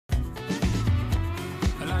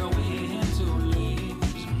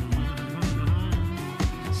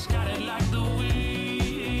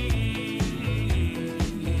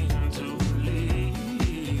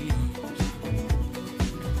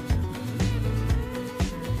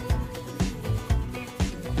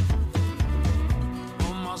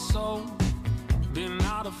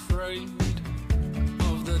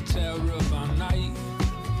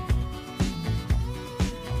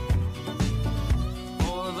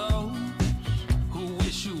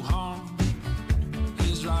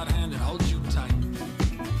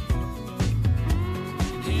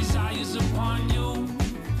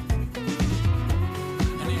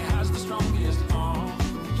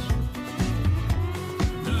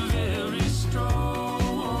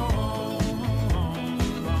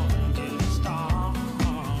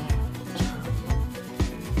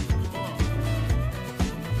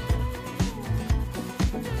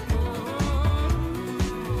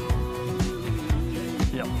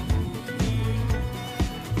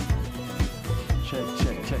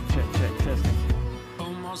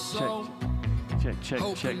Check.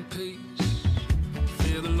 Hope and peace.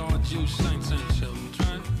 Fear the Lord, you saints and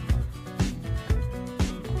children.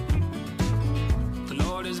 The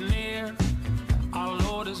Lord is near, our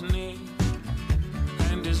Lord is near,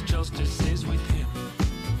 and his justice is with him.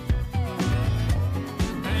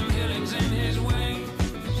 And healing's in his wings,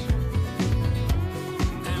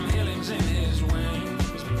 and healing's in his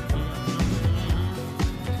wings.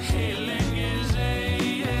 Healing is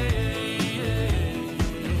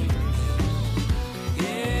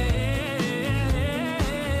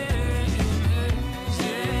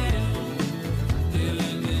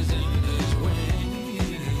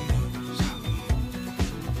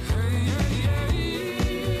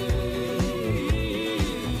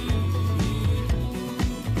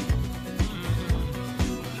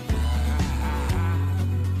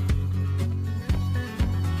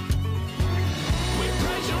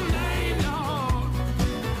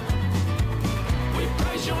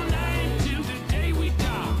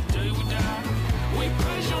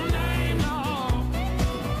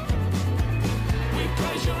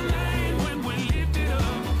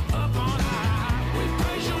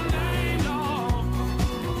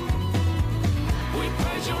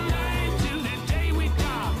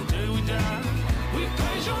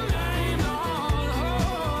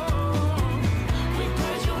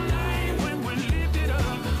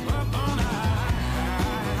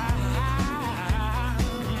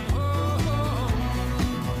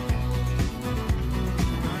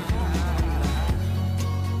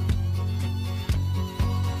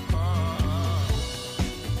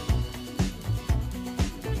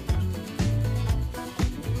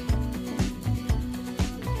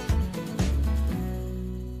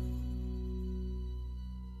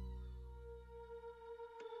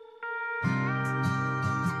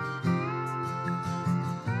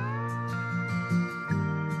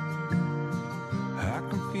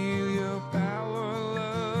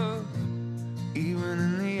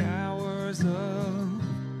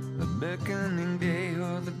beckoning day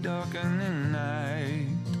or the darkening night.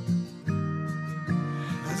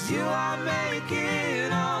 'Cause you are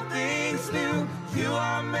making all things new. You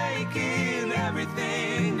are making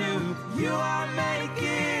everything new. You are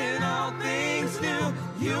making all things new.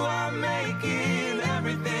 You are making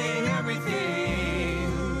everything, everything.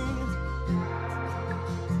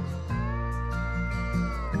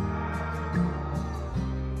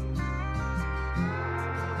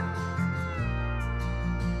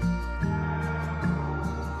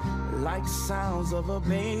 Like sounds of a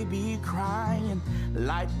baby crying,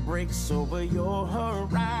 light breaks over your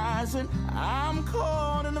horizon. I'm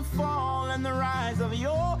caught in the fall and the rise of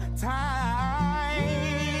your tide.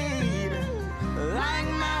 Like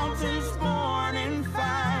mountains born in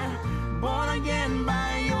fire, born again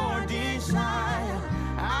by your desire.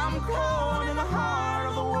 I'm caught in the heart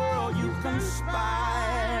of the world you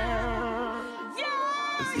conspire.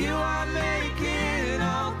 Yeah. You are making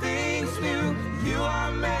all things new. You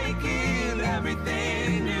are making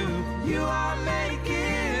everything new. You are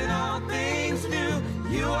making all things new.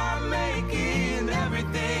 You are making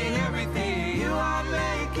everything, everything. You are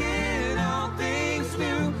making all things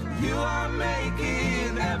new. You are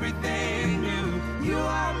making everything new. You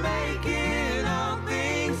are making all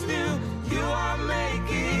things new. You are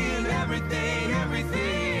making everything,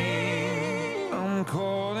 everything. I'm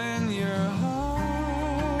calling your heart.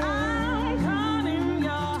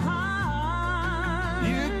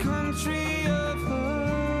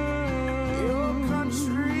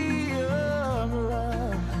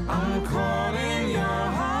 Calling your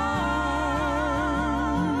heart.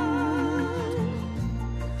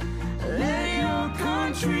 Let your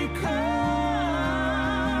country come.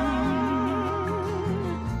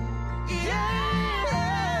 Yeah.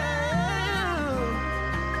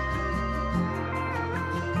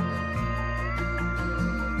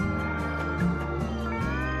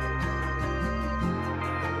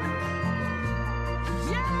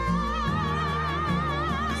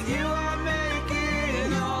 You are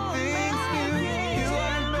making all things new. You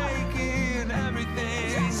are making everything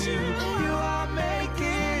new. You are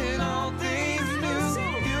making all things new.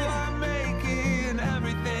 You are making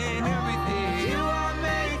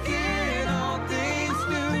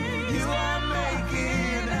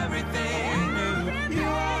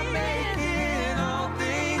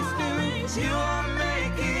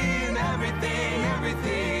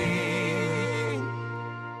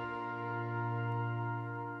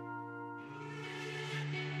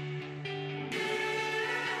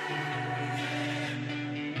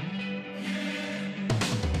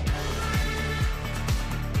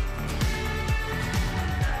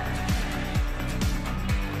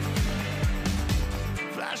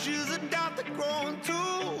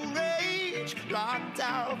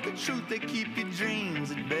doubt the truth that keep your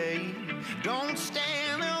dreams at bay. Don't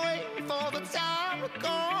stand and wait for the time to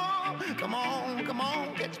come. Come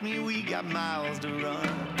on, catch me, we got miles to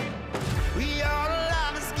run. We are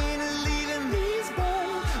alive and skin is leaving these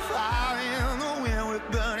bones. Fire in the wind, we're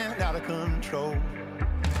burning out of control.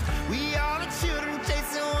 We are the children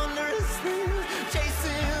chasing wondrous things,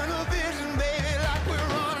 chasing a vision, baby, like we're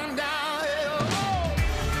running downhill.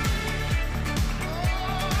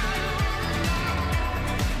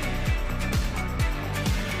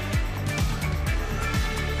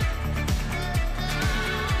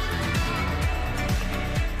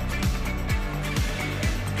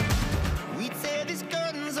 We tear these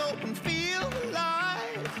curtains open, feel the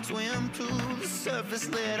light, swim to the surface,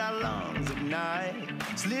 let our lungs ignite.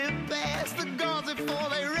 Slip past the guards before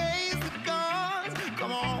they raise the guns.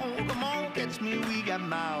 Come on, catch me, we got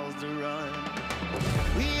miles to run.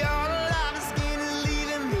 We are alive and skin is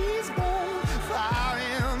leaving these bones. Fire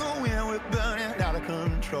in the wind, we're burning out of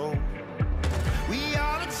control. We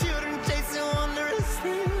are the children chasing wondrous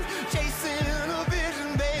things, chasing a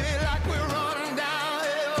vision, baby, like we're running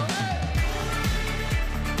downhill.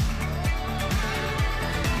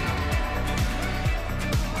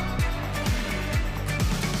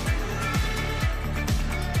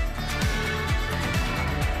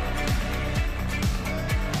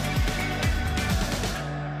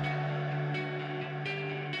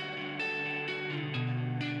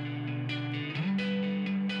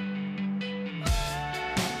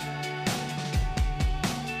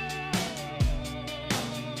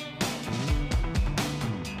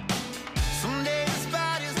 Someday this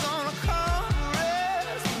body's gonna come to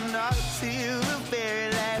rest, not till the very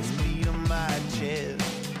last beat of my chest.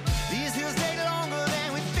 These hills take longer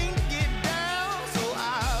than we think get down, so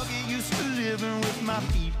I'll get used to living with my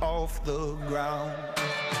feet off the ground.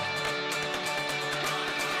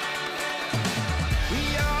 We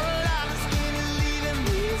are alive and skin is leaving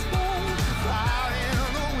these bones. Fire in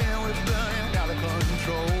the wind, we're burning out of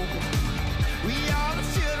control. We are the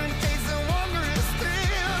children chasing wondrous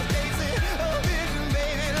thrills, chasing a vision,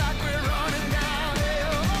 baby, like we're running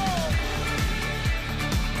downhill.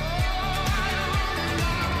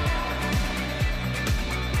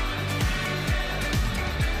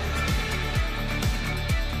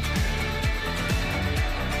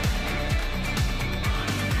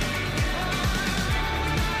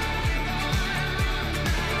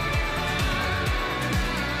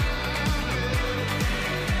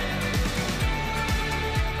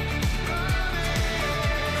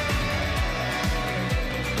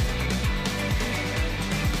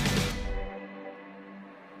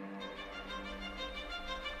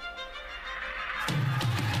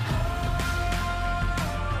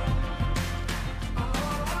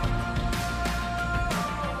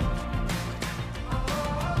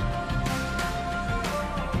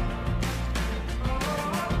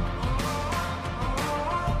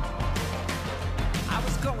 I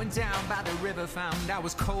was going down by the river, found I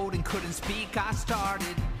was cold and couldn't speak. I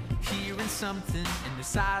started hearing something in the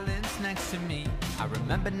silence next to me. I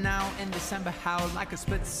remember now in December how, like a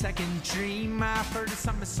split-second dream, I heard a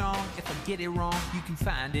summer song. If I get it wrong, you can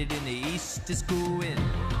find it in the east. It's going.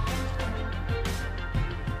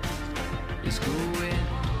 It's going.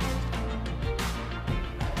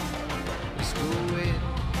 It's going.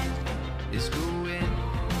 It's going.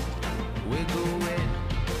 We're going.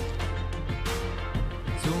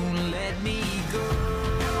 Don't let me go.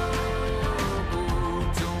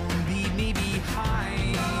 Don't leave me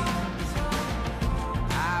behind.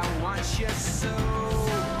 I want you so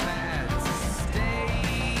bad to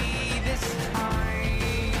stay this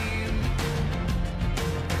time.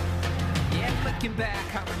 Yeah, looking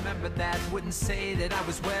back, I remember that. Wouldn't say that I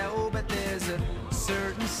was well, but there's a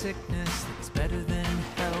certain sickness that's better than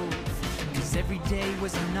health. 'Cause every day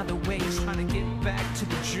was another way trying to get back to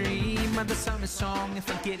the dream of the summer song. If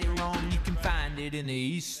I get it wrong, you can find it in the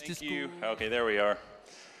east. Thank you. Okay, there we are.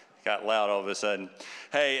 Got loud all of a sudden.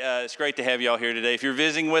 Hey, it's great to have y'all here today. If you're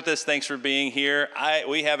visiting with us, thanks for being here.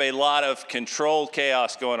 We have a lot of controlled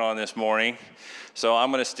chaos going on this morning, so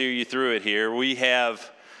I'm going to steer you through it here. We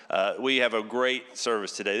have a great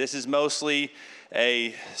service today. This is mostly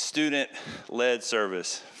a student-led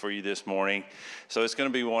service for you this morning, so it's going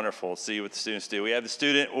to be wonderful to see what the students do. We have the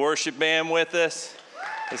student worship band with us.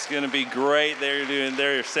 It's going to be great.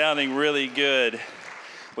 They're sounding really good.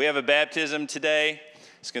 We have a baptism today.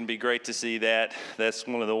 It's going to be great to see that. That's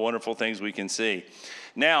one of the wonderful things we can see.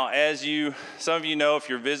 Now, as some of you know, if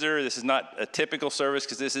you're a visitor, this is not a typical service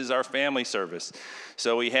because this is our family service.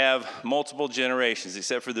 So we have multiple generations,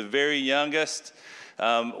 except for the very youngest.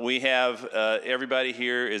 we have everybody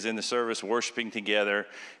here is in the service worshiping together,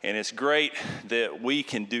 and it's great that we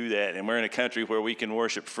can do that, and we're in a country where we can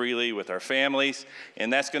worship freely with our families,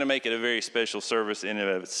 and that's going to make it a very special service in and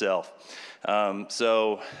of itself.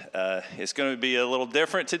 So it's going to be a little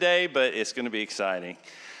different today, but it's going to be exciting.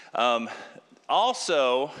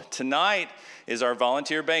 Also, tonight is our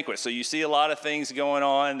volunteer banquet. So you see a lot of things going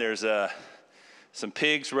on. There's some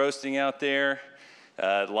pigs roasting out there,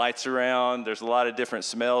 lights around. There's a lot of different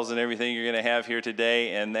smells and everything you're going to have here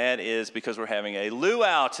today, and that is because we're having a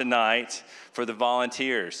luau tonight for the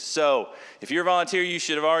volunteers. So if you're a volunteer, you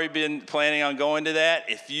should have already been planning on going to that.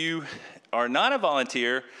 If you are not a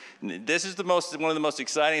volunteer, this is one of the most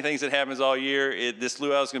exciting things that happens all year. This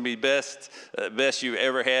luau is going to be best you've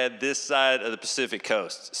ever had this side of the Pacific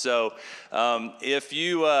coast. So if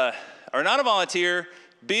you are not a volunteer,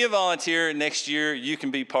 be a volunteer. Next year, you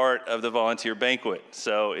can be part of the volunteer banquet.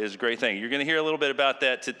 So it's a great thing. You're going to hear a little bit about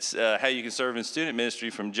that, how you can serve in student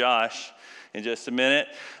ministry from Josh in just a minute.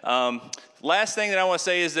 Last thing that I want to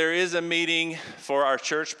say is there is a meeting for our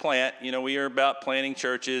church plant. You know, we are about planting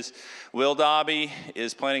churches. Will Dobby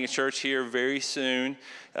is planting a church here very soon.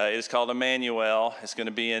 It is called Emmanuel. It's going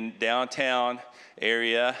to be in downtown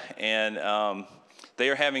area, and they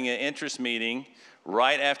are having an interest meeting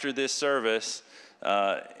right after this service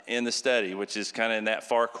in the study, which is kind of in that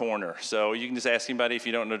far corner. So you can just ask anybody if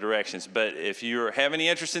you don't know directions. But if you have any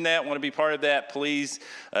interest in that, want to be part of that, please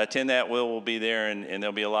attend that. Will be there, and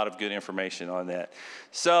there'll be a lot of good information on that.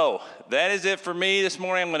 So that is it for me this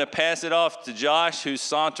morning. I'm going to pass it off to Josh, who's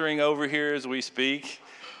sauntering over here as we speak.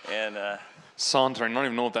 And sauntering, I don't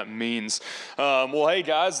even know what that means. Well, hey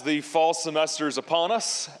guys, the fall semester is upon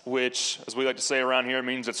us, which, as we like to say around here,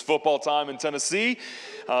 means it's football time in Tennessee.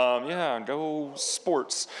 Yeah, go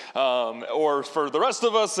sports. Or for the rest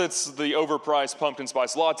of us, it's the overpriced pumpkin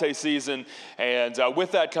spice latte season. And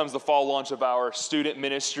with that comes the fall launch of our student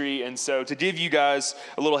ministry. And so to give you guys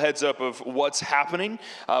a little heads up of what's happening,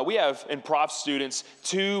 we have in Prof students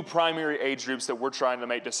 2 primary age groups that we're trying to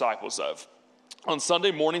make disciples of. On Sunday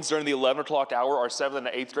mornings during the 11 o'clock hour, our 7th and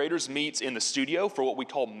 8th graders meet in the studio for what we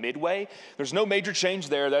call Midway. There's no major change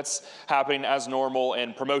there. That's happening as normal.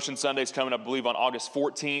 And Promotion Sunday is coming up, I believe, on August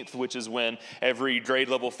 14th, which is when every grade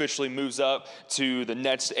level officially moves up to the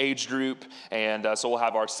next age group. And so we'll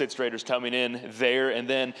have our 6th graders coming in there. And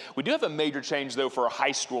then we do have a major change, though, for our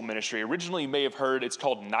high school ministry. Originally, you may have heard it's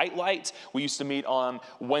called Nightlight. We used to meet on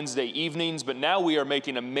Wednesday evenings, but now we are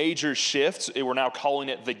making a major shift. We're now calling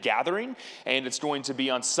it The Gathering. And it's going to be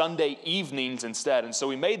on Sunday evenings instead. And so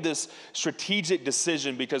we made this strategic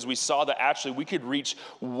decision because we saw that actually we could reach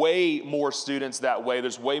way more students that way.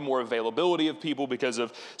 There's way more availability of people because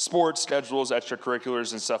of sports schedules,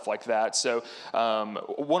 extracurriculars, and stuff like that. So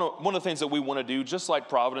one of the things that we want to do, just like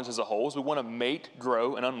Providence as a whole, is we want to make,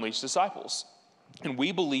 grow, and unleash disciples. And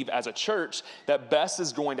we believe as a church that best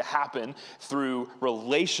is going to happen through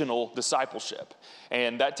relational discipleship.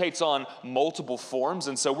 And that takes on multiple forms.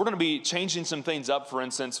 And so we're going to be changing some things up, for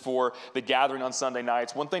instance, for the gathering on Sunday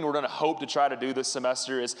nights. One thing we're going to hope to try to do this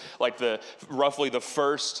semester is like roughly the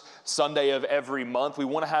first Sunday of every month. We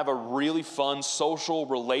want to have a really fun social,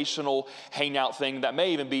 relational hangout thing that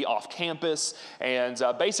may even be off campus. And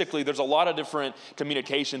basically, there's a lot of different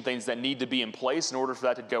communication things that need to be in place in order for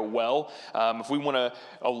that to go well. If we want to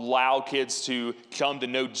allow kids to come to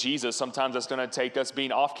know Jesus, sometimes that's going to take us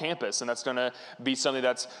being off campus, and that's going to be something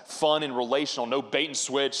that's fun and relational, no bait and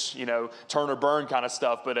switch, turn or burn kind of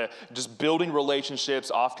stuff, but just building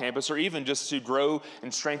relationships off campus, or even just to grow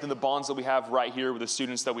and strengthen the bonds that we have right here with the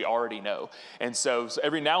students that we already know. And so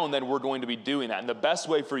every now and then we're going to be doing that. And the best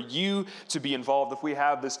way for you to be involved, if we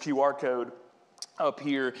have this QR code up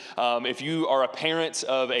here. If you are a parent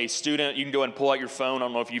of a student, you can go ahead and pull out your phone. I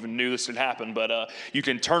don't know if you even knew this could happen, but you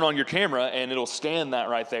can turn on your camera and it'll scan that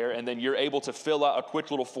right there, and then you're able to fill out a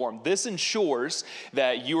quick little form. This ensures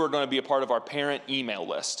that you are going to be a part of our parent email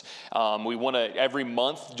list. We want to, every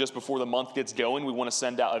month, just before the month gets going, we want to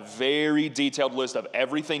send out a very detailed list of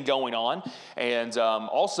everything going on. And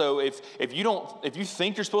also, if you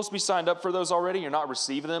think you're supposed to be signed up for those already, you're not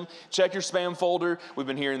receiving them, check your spam folder. We've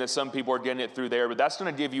been hearing that some people are getting it through there, but that's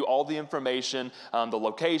going to give you all the information, the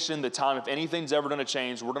location, the time. If anything's ever going to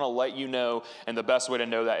change, we're going to let you know, and the best way to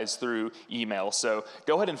know that is through email. So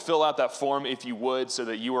go ahead and fill out that form if you would, so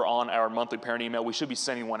that you are on our monthly parent email. We should be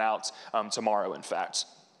sending one out tomorrow, in fact.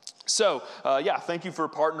 So, thank you for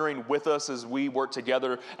partnering with us as we work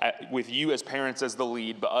together with you as parents as the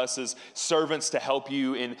lead, but us as servants to help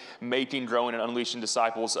you in making, growing, and unleashing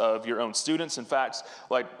disciples of your own students. In fact,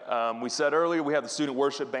 like we said earlier, we have the student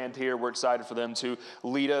worship band here. We're excited for them to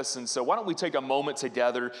lead us. And so why don't we take a moment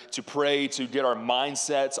together to pray, to get our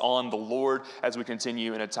mindsets on the Lord as we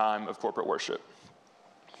continue in a time of corporate worship.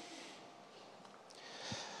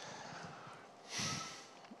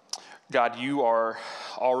 God, you are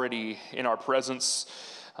already in our presence.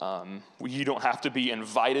 You don't have to be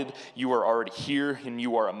invited. You are already here and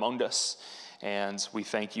you are among us. And we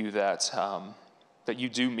thank you that you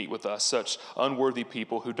do meet with us, such unworthy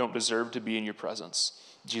people who don't deserve to be in your presence.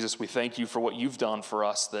 Jesus, we thank you for what you've done for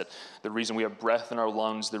us, that the reason we have breath in our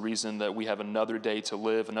lungs, the reason that we have another day to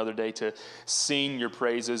live, another day to sing your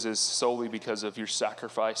praises is solely because of your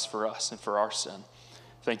sacrifice for us and for our sin.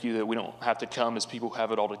 Thank you that we don't have to come as people who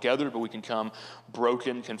have it all together, but we can come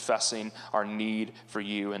broken, confessing our need for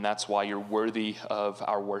you, and that's why you're worthy of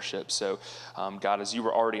our worship. So, God, as you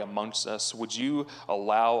were already amongst us, would you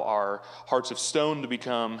allow our hearts of stone to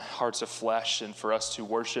become hearts of flesh and for us to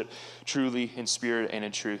worship truly in spirit and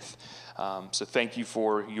in truth? So thank you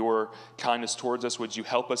for your kindness towards us. Would you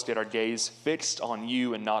help us get our gaze fixed on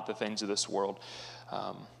you and not the things of this world?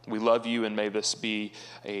 We love you, and may this be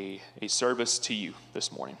a service to you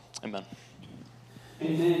this morning. Amen.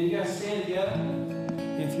 Amen. You guys stand together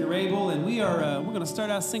if you're able, and we're going to start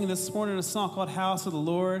out singing this morning a song called House of the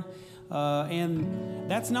Lord. And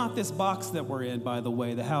that's not this box that we're in, by the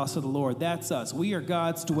way, the house of the Lord. That's us. We are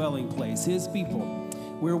God's dwelling place, his people.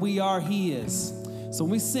 Where we are, he is. So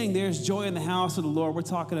when we sing, there's joy in the house of the Lord, we're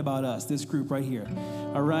talking about us, this group right here.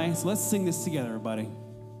 All right? So let's sing this together, everybody.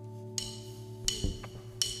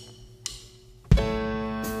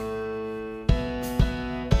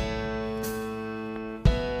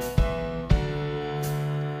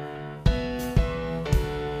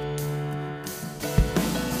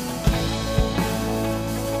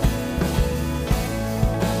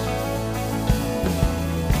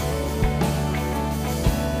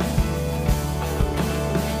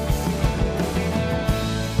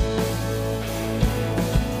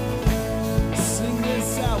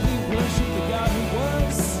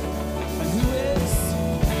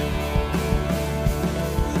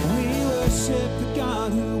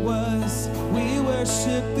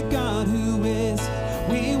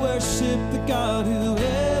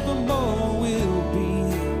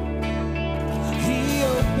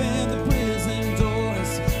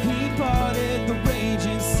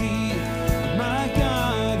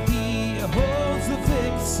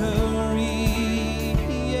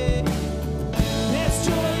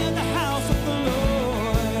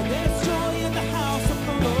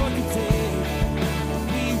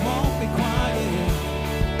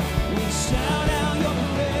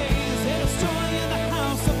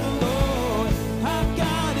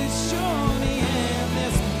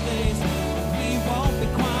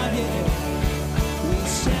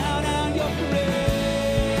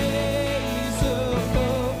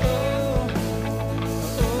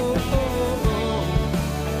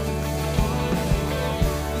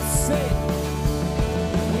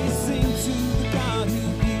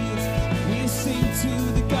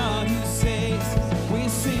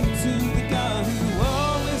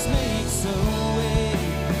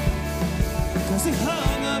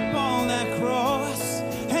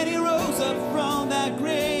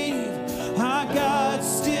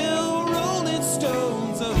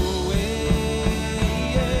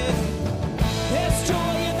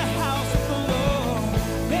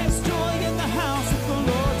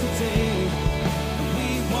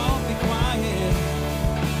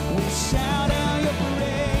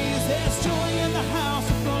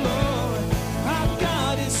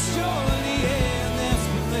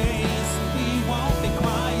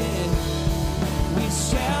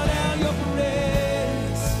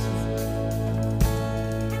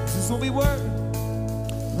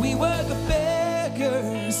 We were the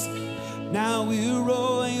beggars, now we're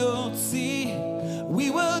royalty. We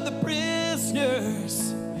were the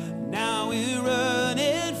prisoners, now we're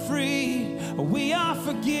running free. We are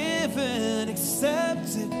forgiven,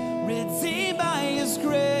 accepted, redeemed by his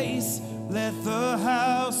grace. Let the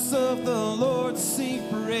house of the Lord sing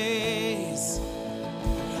praise.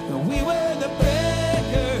 We were the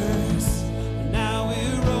beggars, now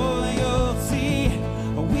we're royalty.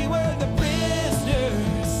 We were the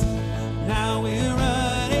prisoners, now we're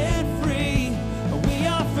running free. We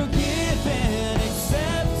are forgiven,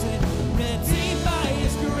 accepted, redeemed by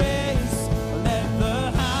his grace. Let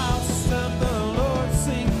the house of the Lord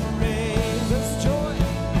sing praise.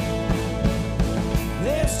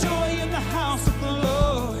 There's joy in the house of the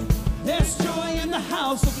Lord.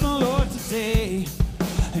 house of the Lord today,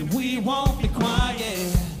 and we won't be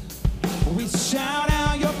quiet. We shout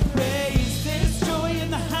out your praise. There's joy in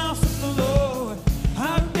the house of the Lord.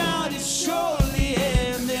 Our God is surely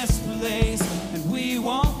in this place, and we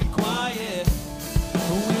won't be quiet.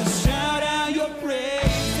 We'll shout out your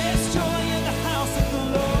praise. There's joy in the house of the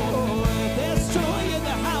Lord. There's joy in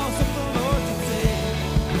the house of the Lord today,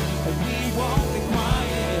 and we won't be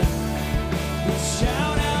quiet. We'll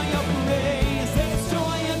shout out your praise. There's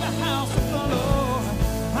joy in the house of the Lord.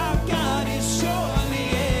 Our God is surely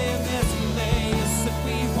in this place, and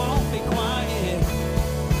we won't be quiet.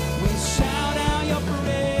 We'll shout out your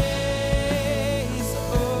praise.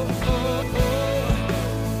 Oh, oh, oh.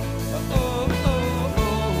 Oh, oh, oh.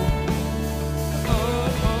 Oh,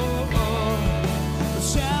 oh, oh. We'll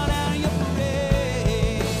shout out your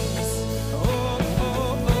praise. Oh,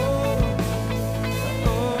 oh, oh.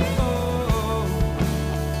 Oh,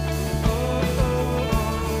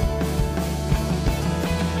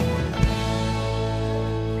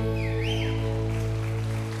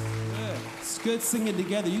 It's good singing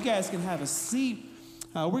together. You guys can have a seat.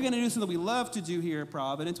 We're going to do something we love to do here at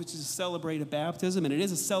Providence, which is to celebrate a baptism, and it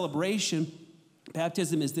is a celebration.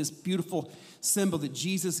 Baptism is this beautiful symbol that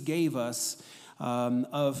Jesus gave us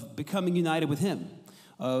of becoming united with him,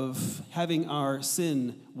 of having our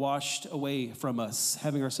sin washed away from us,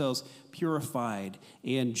 having ourselves purified,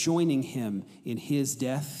 and joining him in his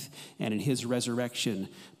death and in his resurrection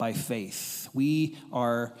by faith. We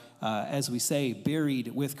are, as we say,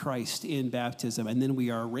 buried with Christ in baptism, and then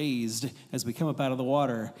we are raised as we come up out of the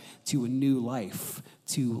water to a new life,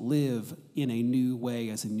 to live in a new way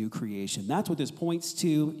as a new creation. That's what this points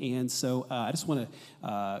to, and so I just want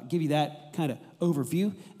to give you that kind of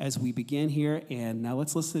overview as we begin here, and now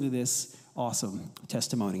let's listen to this awesome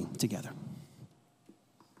testimony together.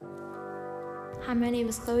 Hi, my name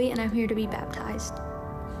is Chloe, and I'm here to be baptized.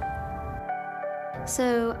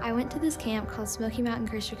 So I went to this camp called Smoky Mountain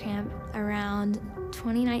Christian Camp around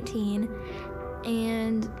 2019,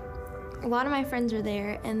 and a lot of my friends were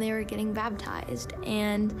there, and they were getting baptized,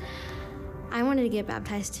 and I wanted to get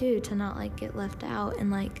baptized too, to not get left out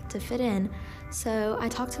and to fit in. So I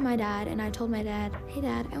talked to my dad, and I told my dad, hey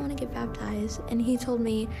Dad, I want to get baptized, and he told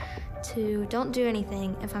me to don't do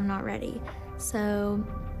anything if I'm not ready. So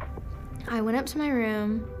I went up to my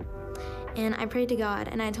room and I prayed to God,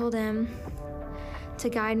 and I told him to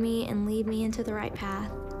guide me and lead me into the right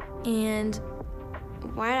path. And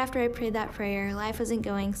right after I prayed that prayer, life wasn't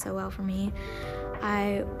going so well for me.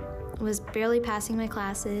 I was barely passing my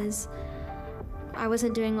classes. I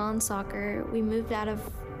wasn't doing well in soccer. We moved out of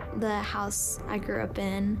the house I grew up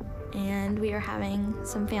in, and we were having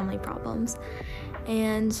some family problems.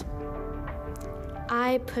 And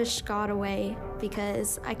I pushed God away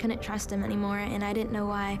because I couldn't trust him anymore, and I didn't know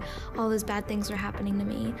why all those bad things were happening to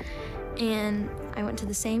me. And I went to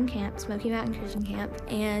the same camp, Smoky Mountain Christian Camp,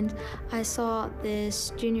 and I saw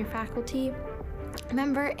this junior faculty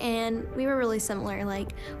member, and we were really similar.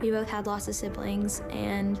 We both had lots of siblings,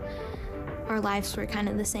 and our lives were kind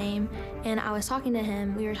of the same. And I was talking to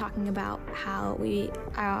him. We were talking about how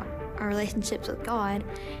our relationships with God,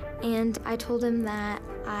 and I told him that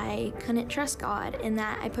I couldn't trust God and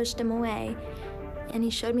that I pushed him away. And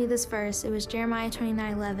he showed me this verse. It was Jeremiah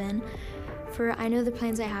 29:11. For I know the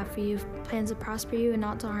plans I have for you, plans to prosper you and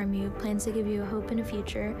not to harm you, plans to give you a hope and a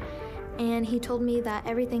future. And he told me that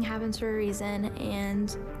everything happens for a reason,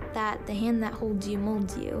 and that the hand that holds you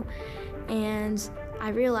molds you. And I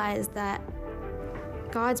realized that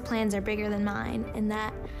God's plans are bigger than mine, and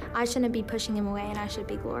that I shouldn't be pushing him away, and I should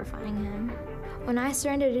be glorifying him. When I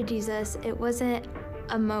surrendered to Jesus, it wasn't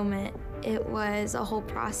a moment, it was a whole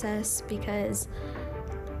process, because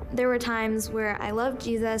there were times where I loved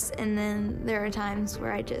Jesus, and then there were times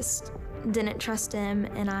where I just didn't trust him,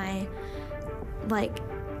 and I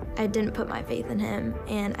didn't put my faith in him,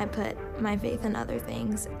 and I put my faith in other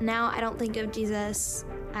things. Now I don't think of Jesus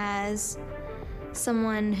as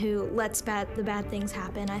someone who lets the bad things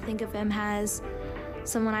happen. I think of him as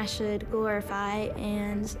someone I should glorify,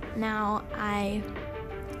 and now I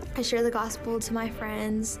share the gospel to my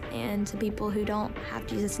friends and to people who don't have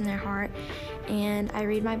Jesus in their heart, and I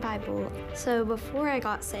read my Bible. So before I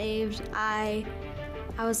got saved, I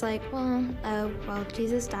was like, well,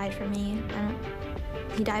 Jesus died for me.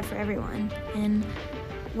 He died for everyone, and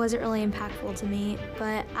wasn't really impactful to me.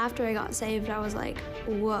 But after I got saved, I was like,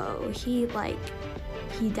 whoa, he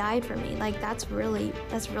died for me. That's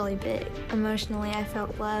really big. Emotionally, I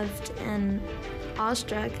felt loved and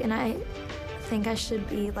awestruck, and I think I should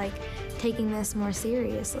be taking this more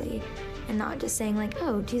seriously and not just saying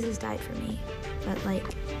oh, Jesus died for me, but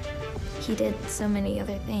he did so many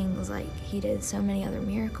other things, like he did so many other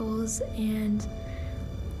miracles, and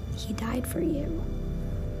he died for you.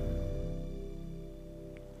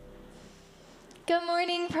 Good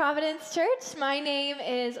morning, Providence Church. My name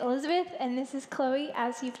is Elizabeth, and this is Chloe,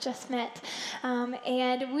 as you've just met.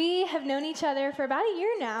 And we have known each other for about a year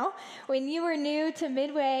now. When you were new to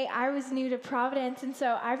Midway, I was new to Providence, and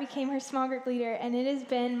so I became her small group leader, and it has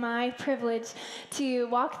been my privilege to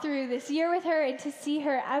walk through this year with her and to see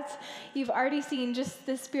her, as you've already seen, just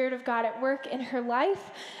the Spirit of God at work in her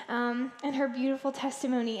life and her beautiful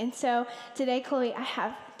testimony. And so today, Chloe, I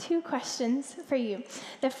have 2 questions for you.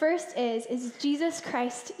 The first is Jesus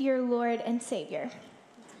Christ your Lord and Savior?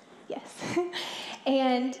 Yes.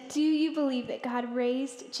 And do you believe that God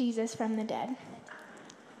raised Jesus from the dead?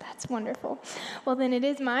 That's wonderful. Well, then it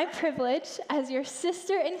is my privilege as your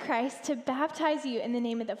sister in Christ to baptize you in the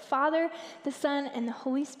name of the Father, the Son, and the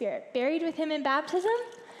Holy Spirit, buried with him in baptism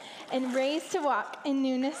and raised to walk in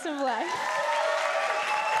newness of life.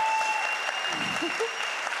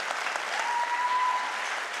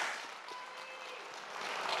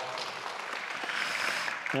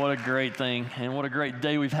 What a great thing, and what a great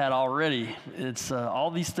day we've had already. It's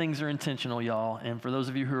all these things are intentional, y'all. And for those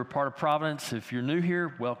of you who are part of Providence, if you're new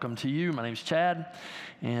here, welcome to you. My name's Chad,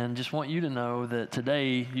 and just want you to know that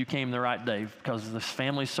today you came the right day because of this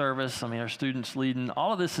family service. I mean, our students leading.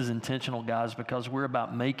 All of this is intentional, guys, because we're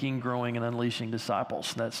about making, growing, and unleashing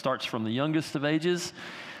disciples. That starts from the youngest of ages,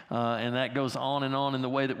 and that goes on in the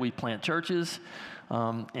way that we plant churches.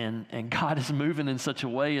 And God is moving in such a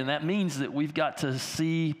way, and that means that we've got to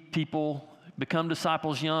see people become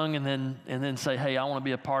disciples young and then say, hey, I want to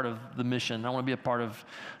be a part of the mission. I want to be a part of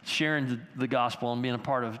sharing the gospel and being a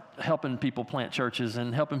part of helping people plant churches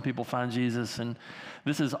and helping people find Jesus. And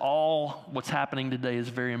this is all what's happening today is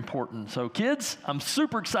very important. So kids, I'm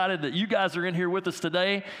super excited that you guys are in here with us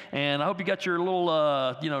today, and I hope you got your little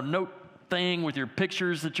note thing with your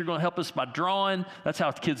pictures that you're going to help us by drawing. That's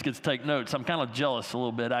how kids get to take notes. I'm kind of jealous a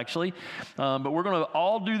little bit, actually. But we're going to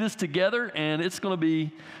all do this together, and it's going to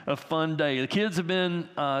be a fun day. The kids have been,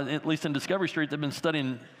 at least in Discovery Street, they've been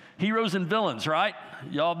studying heroes and villains, right?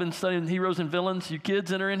 Y'all been studying heroes and villains? You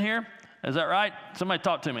kids that are in here? Is that right? Somebody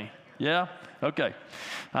talk to me. Yeah? Okay.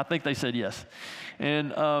 I think they said yes.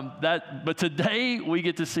 And but today we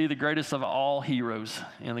get to see the greatest of all heroes,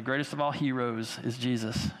 and the greatest of all heroes is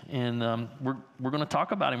Jesus. And we're going to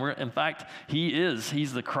talk about him. In fact,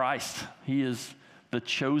 he's the Christ. He is the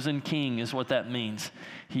chosen king is what that means.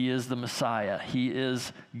 He is the Messiah. He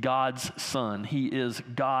is God's son. He is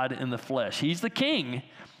God in the flesh. He's the king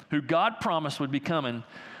who God promised would be coming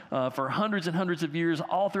for hundreds and hundreds of years,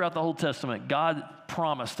 all throughout the Old Testament. God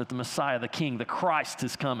promised that the Messiah, the king, the Christ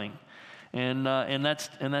is coming. And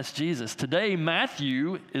that's Jesus. Today,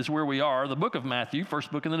 Matthew is where we are, the book of Matthew, first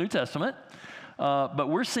book in the New Testament. But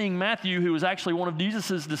we're seeing Matthew, who was actually one of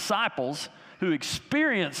Jesus' disciples, who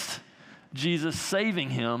experienced Jesus saving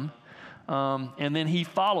him, and then he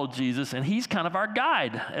followed Jesus, and he's kind of our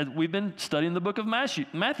guide. We've been studying the book of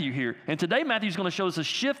Matthew here. And today, Matthew's going to show us a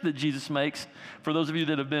shift that Jesus makes, for those of you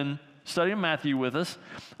that have been studying Matthew with us,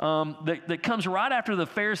 that comes right after the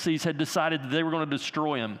Pharisees had decided that they were going to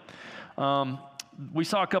destroy him. We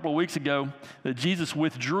saw a couple of weeks ago that Jesus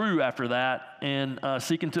withdrew after that and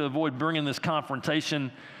seeking to avoid bringing this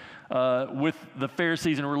confrontation with the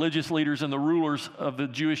Pharisees and religious leaders and the rulers of the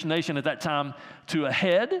Jewish nation at that time to a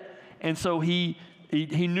head. And so he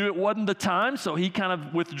knew it wasn't the time, so he kind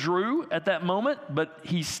of withdrew at that moment, but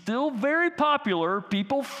he's still very popular.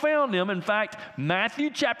 People found him. In fact, Matthew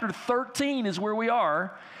chapter 13 is where we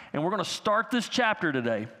are, and we're going to start this chapter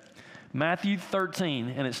today. Matthew 13,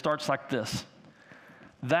 and it starts like this.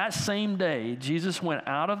 That same day, Jesus went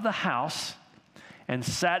out of the house and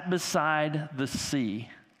sat beside the sea,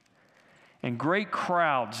 and great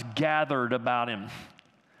crowds gathered about him,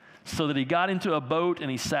 so that he got into a boat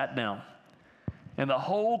and he sat down. And the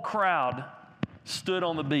whole crowd stood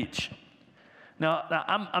on the beach. Now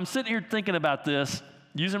I'm sitting here thinking about this,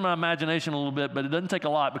 using my imagination a little bit, but it doesn't take a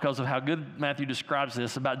lot because of how good Matthew describes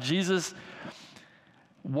this, about Jesus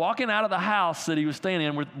walking out of the house that he was staying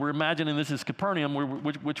in. We're imagining this is Capernaum,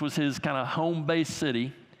 which was his kind of home-based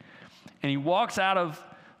city. And he walks out of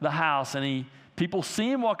the house, and people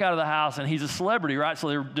see him walk out of the house, and he's a celebrity, right?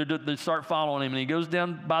 So they start following him, and he goes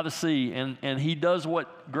down by the sea, and he does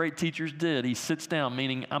what great teachers did. He sits down,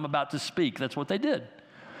 meaning I'm about to speak. That's what they did.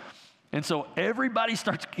 And so everybody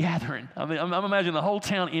starts gathering. I mean, I'm imagining the whole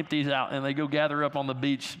town empties out, and they go gather up on the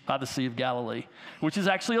beach by the Sea of Galilee, which is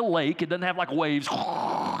actually a lake. It doesn't have like waves.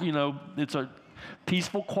 It's a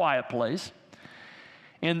peaceful, quiet place.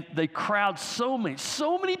 And they crowd so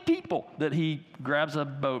many people that he grabs a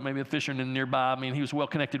boat, maybe a fisherman nearby. I mean, he was well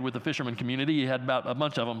connected with the fisherman community. He had about a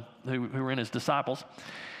bunch of them who were in his disciples.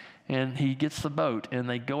 And he gets the boat, and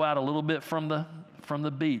they go out a little bit from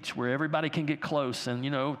the beach where everybody can get close. And,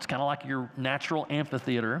 it's kind of like your natural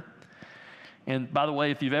amphitheater. And by the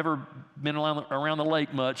way, if you've ever been around the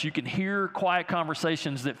lake much, you can hear quiet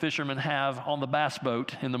conversations that fishermen have on the bass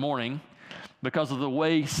boat in the morning because of the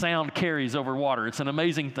way sound carries over water. It's an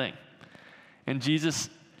amazing thing. And Jesus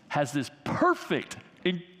has this perfect,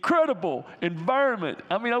 incredible environment.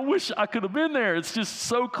 I mean, I wish I could have been there. It's just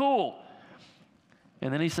so cool.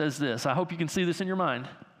 And then he says this, I hope you can see this in your mind.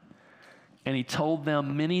 And he told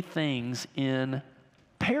them many things in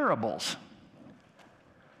parables.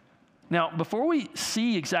 Now, before we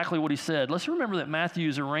see exactly what he said, let's remember that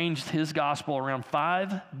Matthew's arranged his gospel around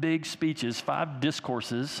 5 big speeches, 5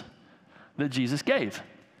 discourses that Jesus gave.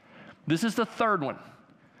 This is the third one.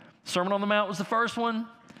 Sermon on the Mount was the first one.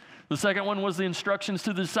 The second one was the instructions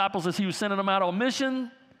to the disciples as he was sending them out on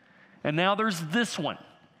mission. And now there's this one.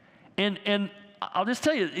 And I'll just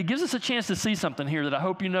tell you, it gives us a chance to see something here that I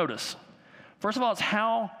hope you notice. First of all, it's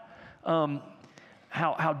how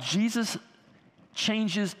Jesus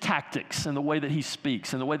changes tactics in the way that he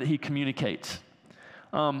speaks, in the way that he communicates.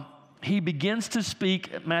 He begins to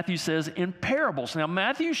speak, Matthew says, in parables. Now,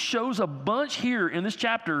 Matthew shows a bunch here in this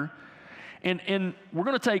chapter, and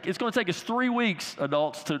it's going to take us 3 weeks,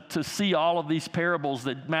 adults, to see all of these parables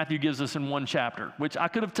that Matthew gives us in one chapter, which I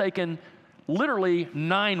could have taken literally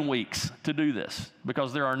 9 weeks to do this,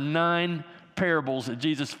 because there are 9 parables that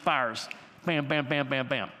Jesus fires. Bam, bam, bam, bam,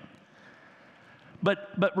 bam.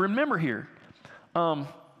 But remember here,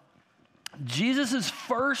 Jesus'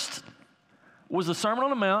 first was the Sermon on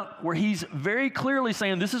the Mount, where he's very clearly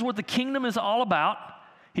saying, this is what the kingdom is all about.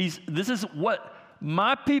 This is what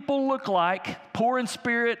my people look like, poor in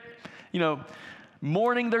spirit,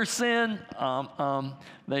 mourning their sin.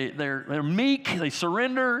 They're meek, they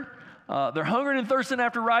surrender. They're hungering and thirsting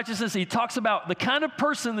after righteousness. He talks about the kind of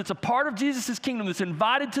person that's a part of Jesus' kingdom, that's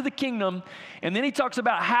invited to the kingdom, and then he talks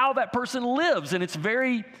about how that person lives, and it's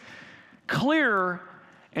very clear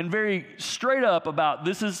and very straight up about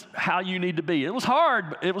this is how you need to be. It was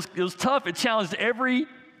hard, but it was tough. It challenged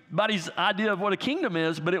everybody's idea of what a kingdom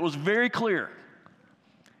is, but it was very clear.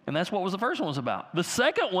 And that's what the first one was about. The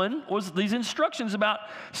second one was these instructions about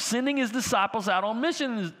sending his disciples out on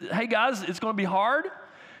mission. Hey guys, it's going to be hard.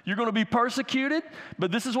 You're going to be persecuted,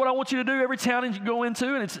 but this is what I want you to do every town you go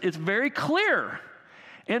into, and it's very clear.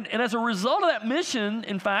 And as a result of that mission,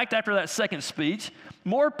 in fact, after that second speech,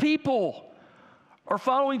 more people are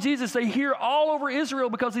following Jesus. They hear all over Israel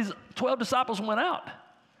because these 12 disciples went out.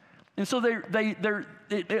 And so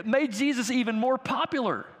it made Jesus even more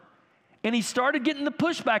popular. And he started getting the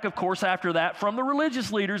pushback, of course, after that from the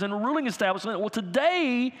religious leaders and the ruling establishment. Well,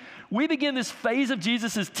 today, we begin this phase of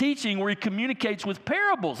Jesus' teaching where he communicates with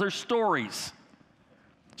parables. There's stories.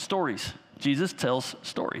 Stories. Jesus tells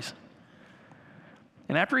stories.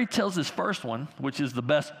 And after he tells this first one, which is the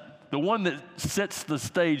best, the one that sets the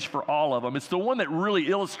stage for all of them, it's the one that really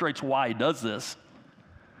illustrates why he does this.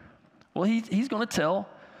 Well, he's going to tell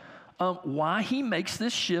why he makes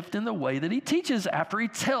this shift in the way that he teaches after he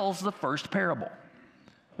tells the first parable.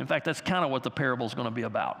 In fact, that's kind of what the parable is going to be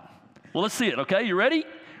about. Well, let's see it, okay? You ready?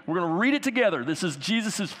 We're going to read it together. This is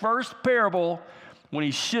Jesus' first parable when he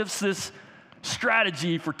shifts this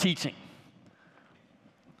strategy for teaching.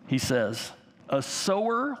 He says, a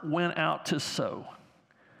sower went out to sow.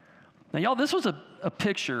 Now, y'all, this was a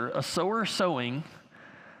picture, a sower sowing,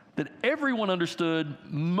 that everyone understood.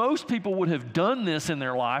 Most people would have done this in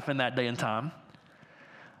their life in that day and time.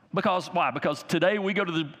 Because, why? Because today we go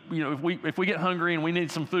to if we get hungry and we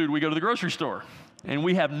need some food, we go to the grocery store. And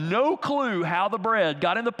we have no clue how the bread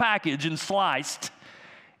got in the package and sliced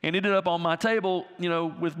and ended up on my table,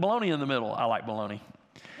 with bologna in the middle. I like bologna,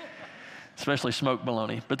 especially smoked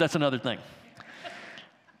bologna, but that's another thing.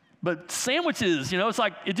 But sandwiches, it's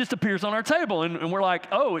like it just appears on our table, and we're like,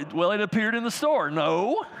 it appeared in the store.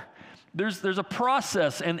 No, there's a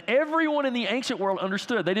process, and everyone in the ancient world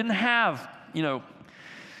understood. They didn't have,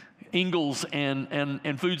 Ingles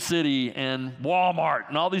and Food City and Walmart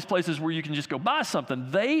and all these places where you can just go buy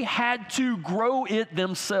something. They had to grow it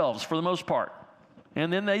themselves for the most part.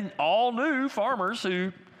 And then they all knew farmers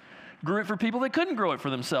who grew it for people that couldn't grow it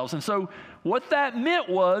for themselves. And so what that meant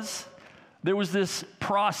was there was this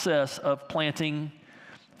process of planting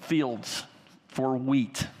fields for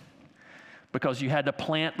wheat. because you had to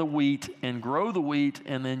plant the wheat and grow the wheat,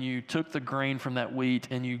 and then you took the grain from that wheat,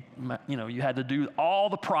 and you had to do all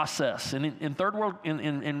the process. And in third world,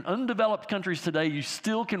 in undeveloped countries today, you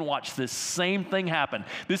still can watch this same thing happen.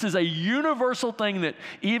 This is a universal thing that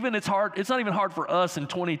even it's not even hard for us in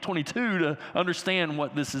 2022 to understand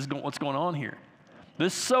what's going on here.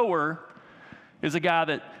 This sower is a guy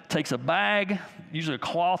that takes a bag, usually a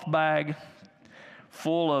cloth bag,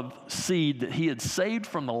 full of seed that he had saved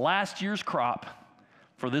from the last year's crop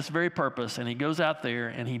for this very purpose, and he goes out there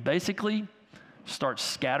and he basically starts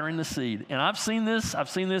scattering the seed. And I've seen this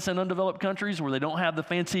in undeveloped countries where they don't have the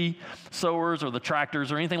fancy sowers or the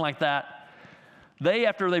tractors or anything like that.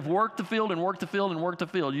 After they've worked the field and worked the field and worked the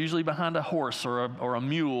field, usually behind a horse or a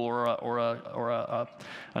mule or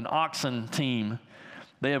an oxen team,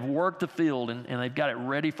 they have worked the field and they've got it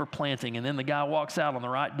ready for planting. And then the guy walks out on the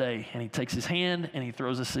right day and he takes his hand and he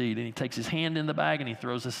throws a seed. And he takes his hand in the bag and he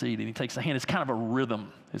throws a seed. And he takes the hand. It's kind of a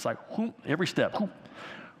rhythm. It's like whoop, every step. Whoop,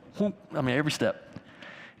 whoop, every step.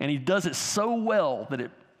 And he does it so well that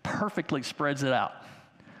it perfectly spreads it out.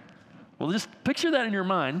 Well, just picture that in your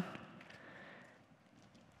mind.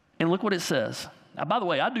 And look what it says. Now, by the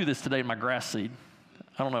way, I do this today in my grass seed.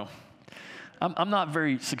 I don't know. I'm not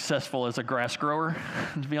very successful as a grass grower,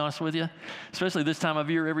 to be honest with you. Especially this time of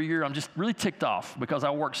year, every year, I'm just really ticked off because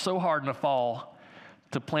I work so hard in the fall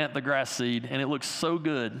to plant the grass seed, and it looks so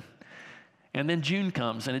good. And then June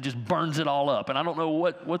comes, and it just burns it all up. And I don't know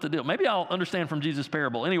what the deal. Maybe I'll understand from Jesus'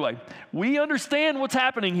 parable. Anyway, we understand what's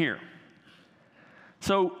happening here.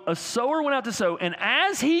 So a sower went out to sow, and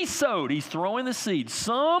as he sowed, he's throwing the seed.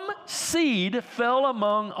 Some seed fell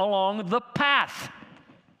along the path.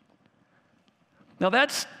 Now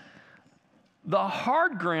that's the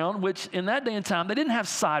hard ground, which in that day and time, they didn't have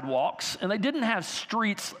sidewalks, and they didn't have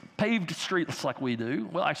streets, paved streets like we do.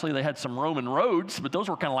 Well, actually, they had some Roman roads, but those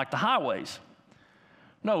were kind of like the highways.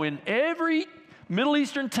 No, in every Middle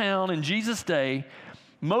Eastern town in Jesus' day,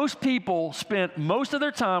 most people spent most of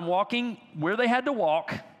their time walking where they had to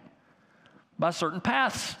walk by certain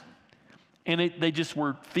paths. And they just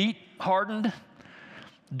were feet hardened,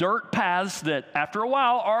 dirt paths that after a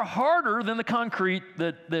while are harder than the concrete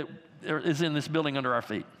that is in this building under our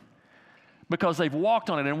feet. Because they've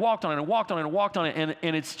walked on it and walked on it and walked on it and walked on it,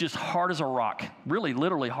 and it's just hard as a rock. Really,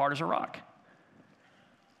 literally hard as a rock.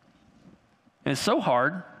 And it's so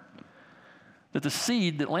hard that the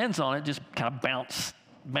seed that lands on it just kind of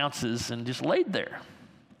bounces and just laid there.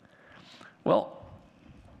 Well,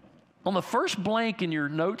 on the first blank in your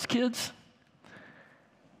notes, kids,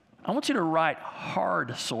 I want you to write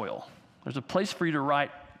hard soil. There's a place for you to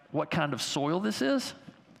write what kind of soil this is.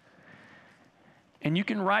 And you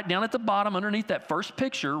can write down at the bottom underneath that first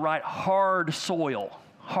picture, write hard soil.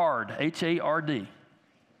 Hard, H-A-R-D.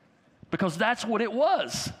 Because that's what it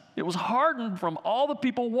was. It was hardened from all the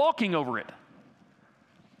people walking over it.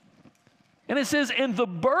 And it says, and the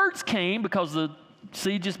birds came, because the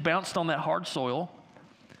seed just bounced on that hard soil,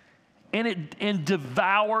 and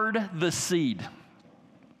devoured the seed.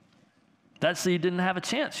 That seed didn't have a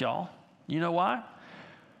chance, y'all. You know why?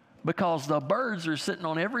 Because the birds are sitting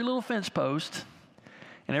on every little fence post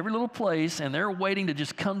and every little place, and they're waiting to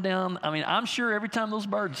just come down. I mean, I'm sure every time those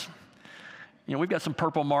birds, we've got some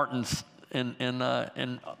purple martins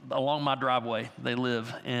along my driveway. They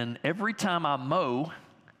live, and every time I mow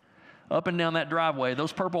up and down that driveway,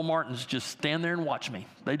 those purple martins just stand there and watch me.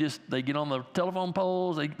 They get on the telephone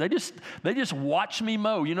poles. They just watch me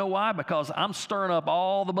mow. You know why? Because I'm stirring up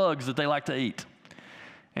all the bugs that they like to eat.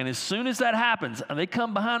 And as soon as that happens, and they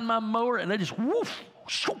come behind my mower, and they just woof,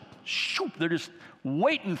 shoop, shoop. They're just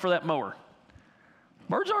waiting for that mower.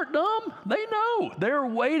 Birds aren't dumb. They know. They're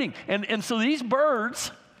waiting. And so these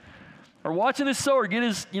birds are watching this sower get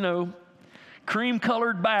his,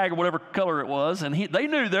 cream-colored bag or whatever color it was, and they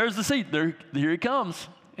knew there's the seed. Here he comes.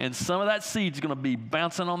 And some of that seed's going to be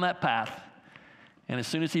bouncing on that path. And as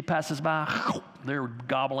soon as he passes by, they're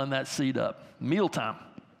gobbling that seed up. Mealtime.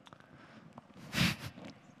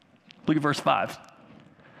 Look at verse 5.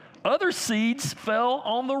 Other seeds fell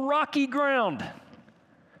on the rocky ground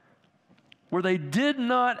where they did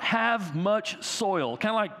not have much soil.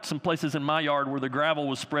 Kind of like some places in my yard where the gravel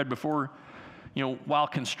was spread before, while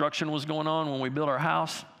construction was going on when we built our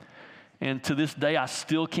house. And to this day, I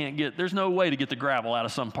still can't there's no way to get the gravel out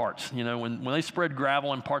of some parts. When they spread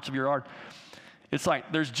gravel in parts of your yard, it's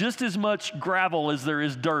like there's just as much gravel as there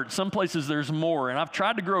is dirt. Some places there's more. And I've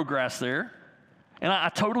tried to grow grass there. And I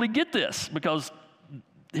totally get this, because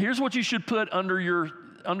here's what you should put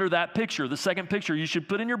under that picture. The second picture, you should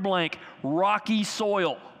put in your blank, rocky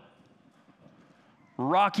soil.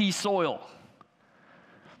 Rocky soil.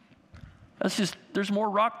 There's more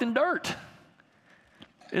rock than dirt.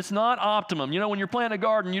 It's not optimum. You know, when you're planting a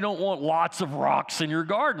garden, you don't want lots of rocks in your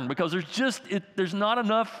garden because there's not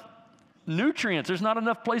enough nutrients. There's not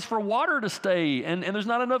enough place for water to stay, and there's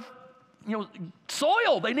not enough,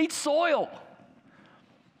 soil. They need soil.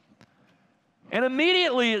 And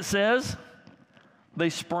immediately it says, they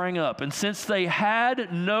sprang up. And since they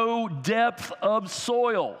had no depth of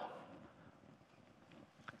soil,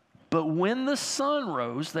 but when the sun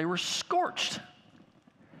rose, they were scorched.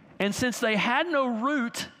 And since they had no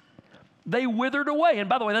root, they withered away. And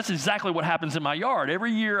by the way, that's exactly what happens in my yard.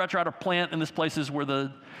 Every year I try to plant in these places where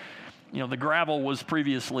the gravel was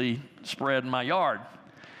previously spread in my yard.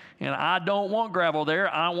 And I don't want gravel there.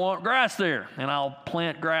 I want grass there. And I'll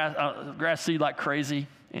plant grass seed like crazy.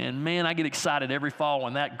 And man, I get excited every fall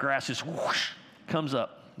when that grass just whoosh comes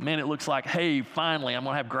up. Man, it looks like, hey, finally, I'm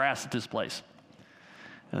going to have grass at this place.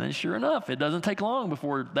 And then sure enough, it doesn't take long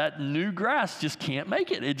before that new grass just can't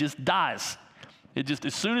make it. It just dies.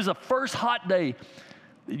 As soon as the first hot day,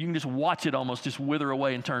 you can just watch it almost just wither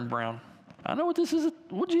away and turn brown. I know what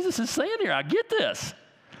Jesus is saying here. I get this.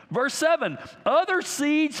 Verse 7, other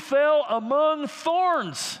seeds fell among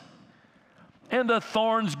thorns, and the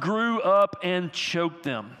thorns grew up and choked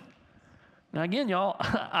them. Now again, y'all,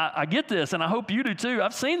 I get this, and I hope you do too.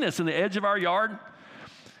 I've seen this in the edge of our yard.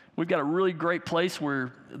 We've got a really great place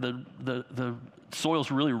where the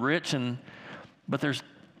soil's really rich, but there's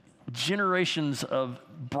generations of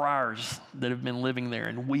briars that have been living there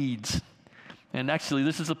and weeds. And actually,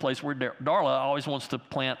 this is the place where Darla always wants to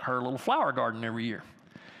plant her little flower garden every year.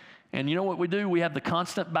 And you know what we do? We have the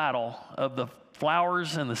constant battle of the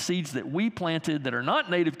flowers and the seeds that we planted that are not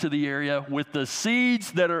native to the area with the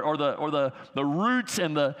seeds that are, or the roots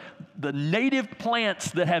and the native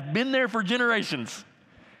plants that have been there for generations.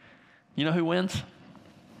 You know who wins?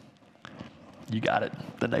 You got it,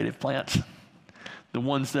 the native plants. The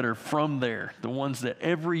ones that are from there, the ones that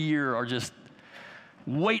every year are just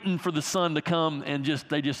waiting for the sun to come and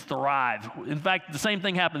they just thrive. In fact, the same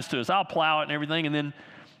thing happens to us. I'll plow it and everything, and then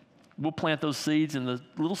we'll plant those seeds, and the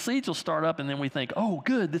little seeds will start up, and then we think, oh,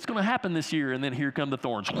 good, that's going to happen this year, and then here come the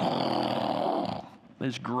thorns. They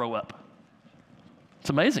just grow up. It's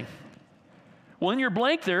amazing. Well, in your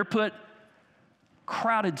blank there, put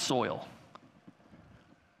crowded soil.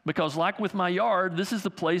 Because like with my yard, this is the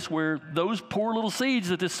place where those poor little seeds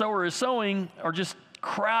that this sower is sowing are just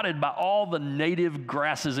crowded by all the native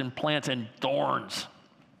grasses and plants and thorns.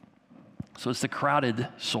 So it's the crowded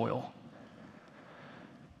soil.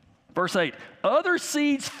 Verse 8, other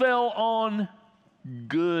seeds fell on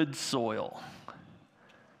good soil.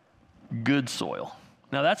 Good soil.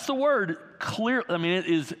 Now that's the word clear. I mean, it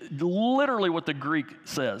is literally what the Greek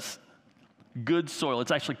says. Good soil.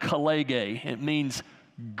 It's actually kalege. It means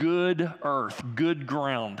good earth, good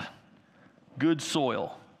ground, good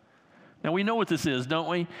soil. Now, we know what this is, don't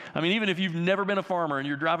we? I mean, even if you've never been a farmer and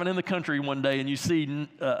you're driving in the country one day and you see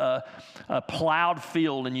a plowed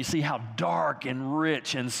field and you see how dark and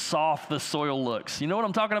rich and soft the soil looks. You know what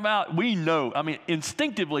I'm talking about? We know. I mean,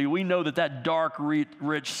 instinctively, we know that dark,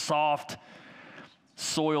 rich, soft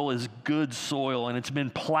soil is good soil, and it's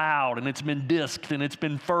been plowed, and it's been disked, and it's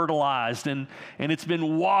been fertilized, and it's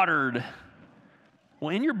been watered. Well,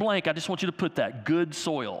 in your blank, I just want you to put that, good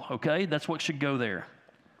soil, okay? That's what should go there.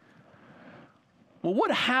 Well,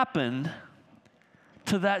 what happened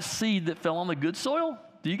to that seed that fell on the good soil?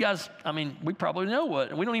 Do you guys, I mean, we probably know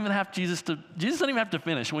what. We don't even have Jesus doesn't even have to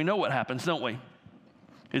finish. We know what happens, don't we?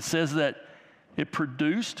 It says that it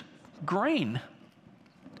produced grain.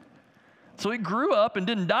 So it grew up and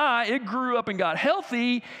didn't die. It grew up and got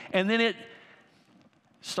healthy, and then it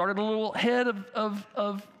started a little head of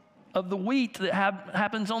the wheat that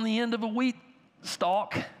happens on the end of a wheat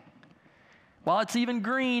stalk. While it's even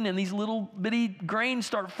green, and these little bitty grains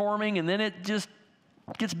start forming, and then it just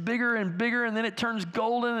gets bigger and bigger, and then it turns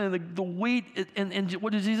golden, and the wheat, and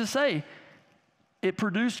what did Jesus say? It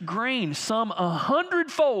produced grain, some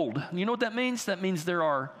 100-fold. You know what that means? That means there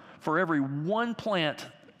are, for every one plant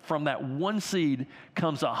from that one seed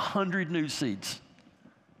comes 100 new seeds.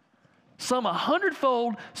 Some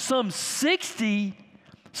 100-fold, some 60,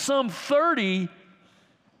 some 30.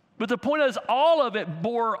 But the point is, all of it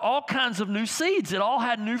bore all kinds of new seeds. It all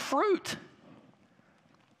had new fruit.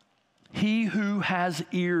 He who has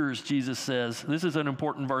ears, Jesus says. This is an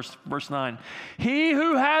important verse, verse 9. He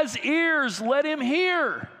who has ears, let him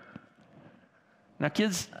hear. Now,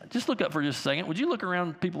 kids, just look up for just a second. Would you look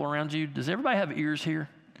around, people around you? Does everybody have ears here?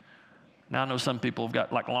 Now, I know some people have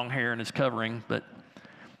got like long hair and it's covering, but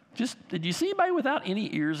did you see anybody without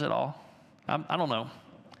any ears at all? I don't know.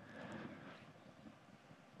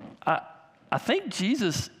 I think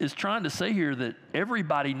Jesus is trying to say here that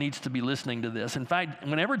everybody needs to be listening to this. In fact,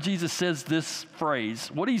 whenever Jesus says this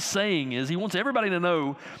phrase, what he's saying is he wants everybody to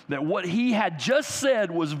know that what he had just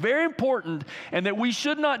said was very important and that we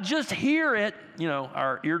should not just hear it,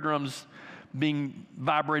 our eardrums being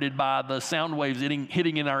vibrated by the sound waves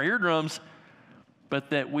hitting in our eardrums, but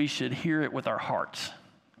that we should hear it with our hearts.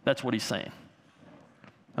 That's what he's saying.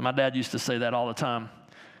 And my dad used to say that all the time.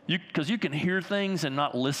 Because you can hear things and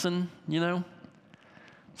not listen, It's kind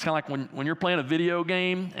of like when you're playing a video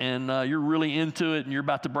game and you're really into it and you're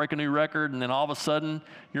about to break a new record, and then all of a sudden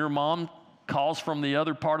your mom calls from the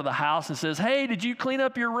other part of the house and says, hey, did you clean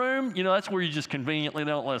up your room? That's where you just conveniently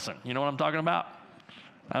don't listen. You know what I'm talking about?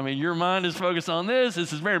 I mean, your mind is focused on this.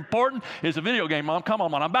 This is very important. It's a video game, Mom. Come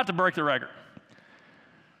on, Mom. I'm about to break the record.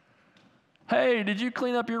 Hey, did you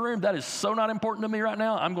clean up your room? That is so not important to me right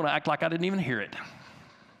now. I'm going to act like I didn't even hear it.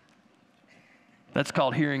 That's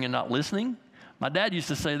called hearing and not listening. My dad used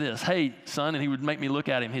to say this, hey, son, and he would make me look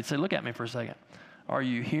at him. He'd say, look at me for a second. Are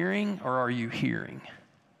you hearing or are you hearing?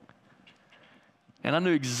 And I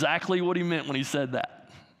knew exactly what he meant when he said that,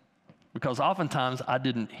 because oftentimes I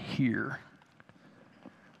didn't hear.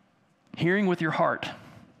 Hearing with your heart.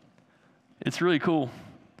 It's really cool.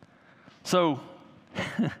 So,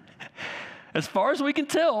 as far as we can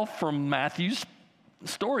tell from Matthew's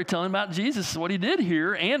story telling about Jesus, what he did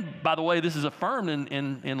here, and by the way, this is affirmed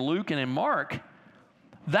in Luke and in Mark,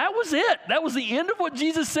 that was it. That was the end of what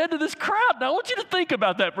Jesus said to this crowd. Now, I want you to think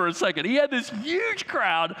about that for a second. He had this huge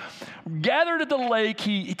crowd gathered at the lake.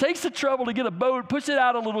 He takes the trouble to get a boat, push it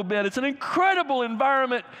out a little bit. It's an incredible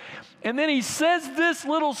environment. And then he says this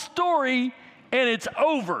little story, and it's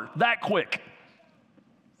over that quick.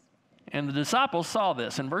 And the disciples saw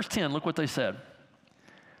this. In verse 10, look what they said.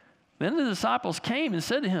 Then the disciples came and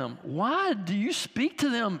said to him, why do you speak to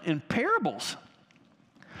them in parables?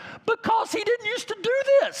 Because he didn't used to do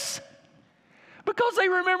this. Because they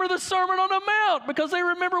remember the Sermon on the Mount. Because they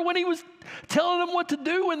remember when he was telling them what to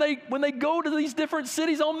do when they go to these different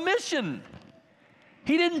cities on mission.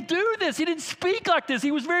 He didn't do this. He didn't speak like this. He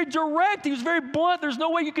was very direct. He was very blunt. There's no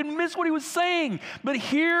way you can miss what he was saying. But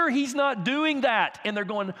here, he's not doing that. And they're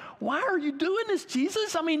going, why are you doing this,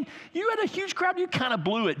 Jesus? I mean, you had a huge crowd. You kind of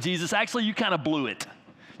blew it, Jesus. Actually, you kind of blew it.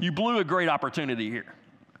 You blew a great opportunity here.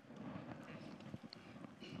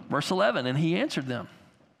 Verse 11, and he answered them.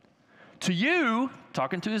 To you,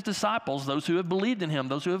 talking to his disciples, those who have believed in him,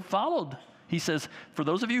 those who have followed, he says, for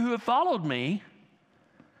those of you who have followed me,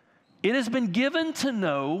 it has been given to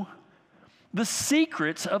know the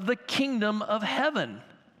secrets of the kingdom of heaven.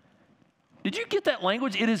 Did you get that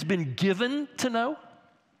language? It has been given to know.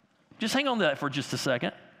 Just hang on to that for just a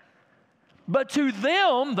second. But to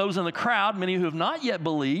them, those in the crowd, many who have not yet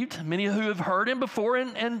believed, many who have heard him before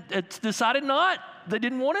and decided not, they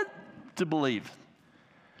didn't want it to believe,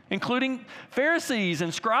 including Pharisees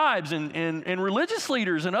and scribes and religious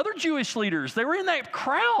leaders and other Jewish leaders. They were in that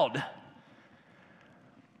crowd.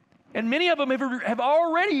 And many of them have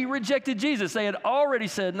already rejected Jesus. They had already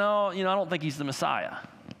said, no, I don't think he's the Messiah.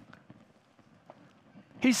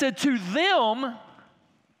 He said, to them,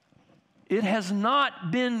 it has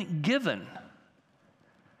not been given.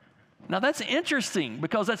 Now that's interesting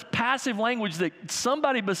because that's passive language that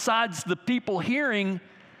somebody besides the people hearing,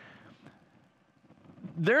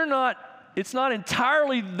 it's not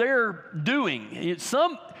entirely their doing.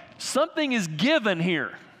 Something is given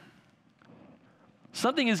here.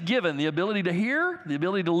 Something is given, the ability to hear, the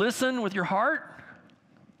ability to listen with your heart.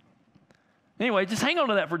 Anyway, just hang on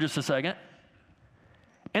to that for just a second.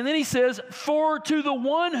 And then he says, for to the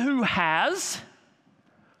one who has,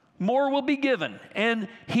 more will be given, and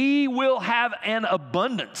he will have an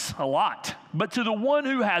abundance, a lot. But to the one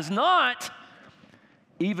who has not,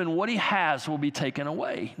 even what he has will be taken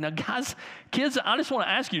away. Now, guys, kids, I just want to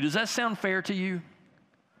ask you, does that sound fair to you?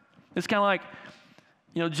 It's kind of like,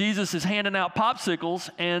 Jesus is handing out popsicles,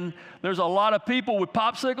 and there's a lot of people with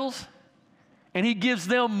popsicles, and he gives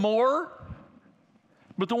them more.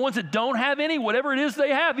 But the ones that don't have any, whatever it is they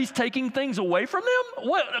have, he's taking things away from them?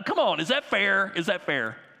 What? Come on, is that fair? Is that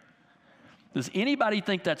fair? Does anybody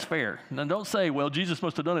think that's fair? Now, don't say, well, Jesus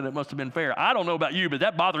must have done it. It must have been fair. I don't know about you, but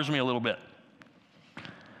that bothers me a little bit.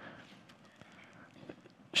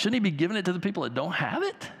 Shouldn't he be giving it to the people that don't have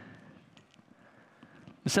it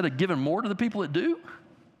instead of giving more to the people that do?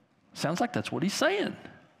 Sounds like that's what he's saying.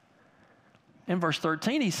 In verse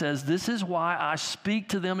 13, he says, this is why I speak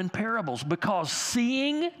to them in parables, because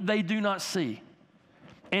seeing they do not see,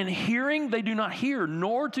 and hearing they do not hear,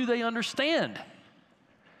 nor do they understand.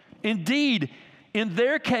 Indeed, in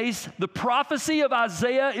their case, the prophecy of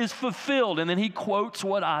Isaiah is fulfilled. And then he quotes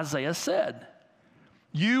what Isaiah said.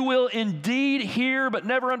 You will indeed hear but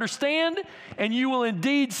never understand, and you will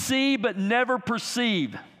indeed see but never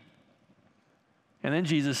perceive. And then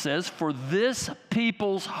Jesus says, for this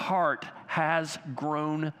people's heart has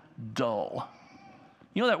grown dull.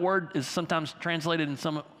 You know that word is sometimes translated in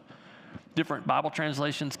some different Bible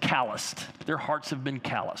translations, calloused. Their hearts have been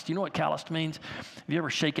calloused. You know what calloused means? Have you ever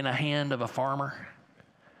shaken a hand of a farmer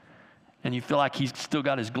and you feel like he's still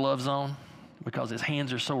got his gloves on because his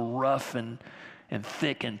hands are so rough and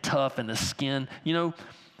thick and tough, and the skin? You know,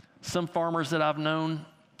 some farmers that I've known,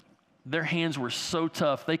 their hands were so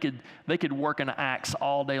tough, they could work an axe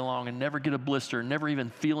all day long and never get a blister, never even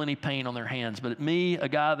feel any pain on their hands. But me, a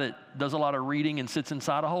guy that does a lot of reading and sits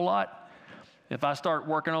inside a whole lot, if I start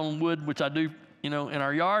working on wood, which I do, in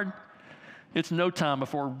our yard, it's no time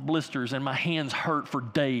before blisters and my hands hurt for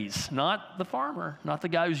days. Not the farmer, not the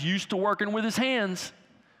guy who's used to working with his hands.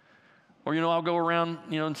 Or, I'll go around,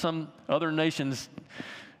 in some other nations,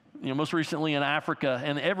 most recently in Africa,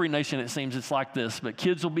 and every nation it seems it's like this, but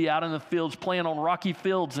kids will be out in the fields playing on rocky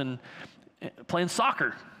fields and playing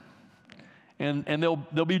soccer. And they'll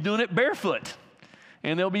be doing it barefoot.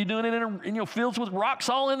 And they'll be doing it in fields with rocks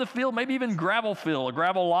all in the field, maybe even gravel field, a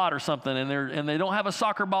gravel lot or something, and they don't have a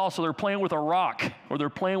soccer ball, so they're playing with a rock, or they're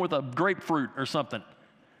playing with a grapefruit or something.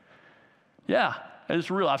 Yeah. It's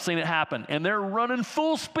real. I've seen it happen. And they're running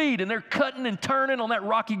full speed, and they're cutting and turning on that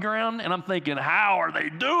rocky ground. And I'm thinking, how are they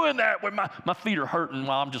doing that when my feet are hurting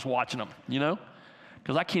while I'm just watching them,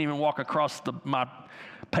 Because I can't even walk across my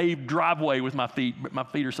paved driveway with my feet, but my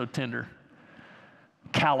feet are so tender.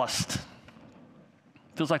 Calloused.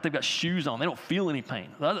 Feels like they've got shoes on. They don't feel any pain.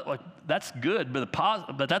 That's good,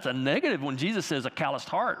 but that's a negative when Jesus says a calloused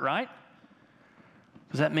heart, right?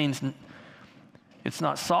 Because that means it's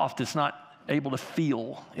not soft. It's not able to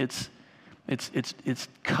feel. It's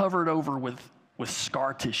covered over with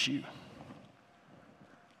scar tissue.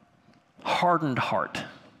 Hardened heart.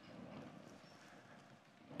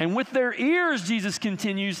 And with their ears, Jesus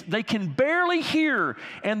continues, they can barely hear,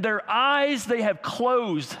 and their eyes they have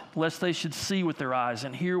closed, lest they should see with their eyes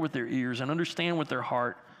and hear with their ears and understand with their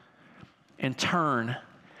heart and turn,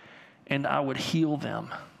 and I would heal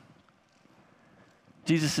them.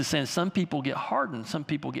 Jesus is saying some people get hardened, some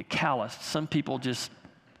people get calloused, some people just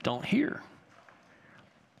don't hear.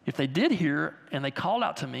 If they did hear and they called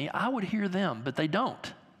out to me, I would hear them, but they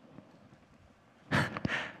don't.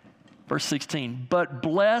 Verse 16, but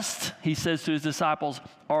blessed, he says to his disciples,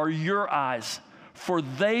 are your eyes, for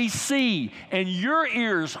they see, and your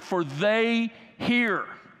ears, for they hear.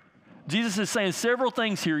 Jesus is saying several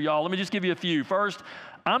things here, y'all. Let me just give you a few. First,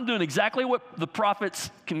 I'm doing exactly what the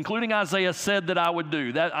prophets, including Isaiah, said that I would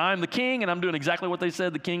do. That I'm the king, and I'm doing exactly what they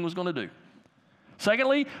said the king was going to do.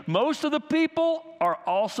 Secondly, most of the people are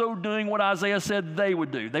also doing what Isaiah said they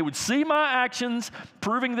would do. They would see my actions,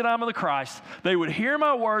 proving that I'm the Christ. They would hear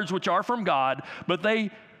my words, which are from God, but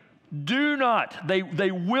they will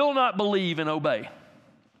not believe and obey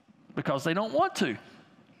because they don't want to.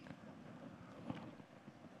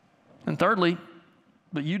 And thirdly,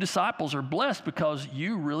 but you disciples are blessed because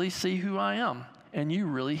you really see who I am and you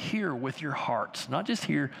really hear with your hearts. Not just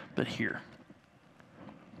hear, but hear.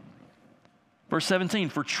 Verse 17,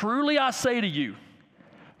 for truly I say to you,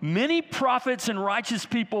 many prophets and righteous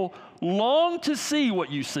people long to see what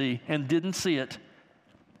you see and didn't see it,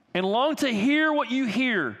 and long to hear what you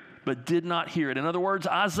hear, but did not hear it. In other words,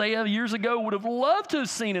 Isaiah years ago would have loved to have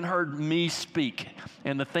seen and heard me speak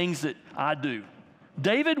and the things that I do.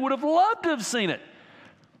 David would have loved to have seen it.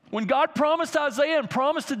 When God promised Isaiah and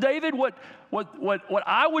promised to David what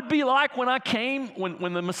I would be like when I came,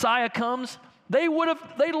 when the Messiah comes, they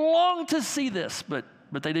longed to see this, but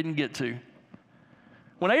they didn't get to.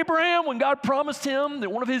 When God promised him that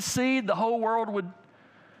one of his seed, the whole world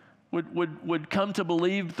would come to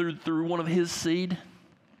believe through one of his seed,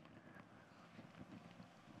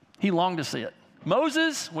 he longed to see it.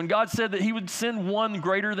 Moses, when God said that he would send one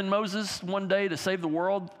greater than Moses one day to save the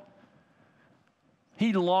world,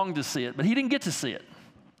 he longed to see it, but he didn't get to see it.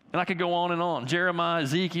 And I could go on and on. Jeremiah,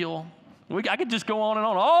 Ezekiel, I could just go on and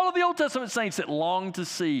on. All of the Old Testament saints that longed to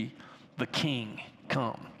see the King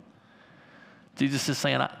come. Jesus is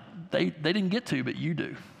saying, they didn't get to, but you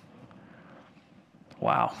do.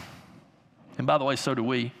 Wow. And by the way, so do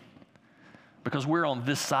we. Because we're on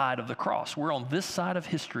this side of the cross. We're on this side of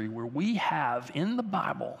history where we have in the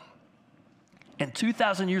Bible and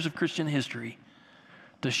 2,000 years of Christian history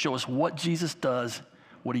to show us what Jesus does,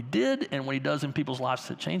 what he did, and what he does in people's lives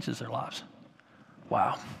that changes their lives.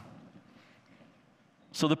 Wow.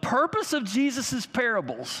 So the purpose of Jesus'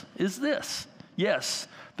 parables is this. Yes,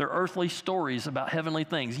 they're earthly stories about heavenly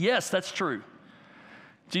things. Yes, that's true.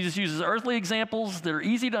 Jesus uses earthly examples that are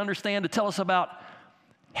easy to understand to tell us about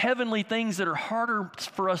heavenly things that are harder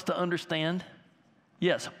for us to understand.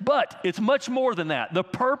 Yes, but it's much more than that. The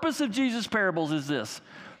purpose of Jesus' parables is this.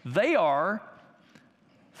 They are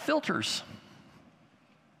filters.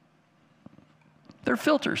 They're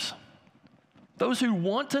filters. Those who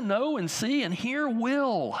want to know and see and hear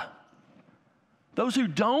will. Those who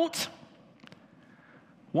don't,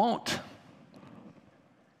 won't.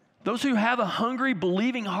 Those who have a hungry,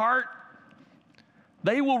 believing heart,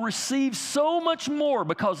 they will receive so much more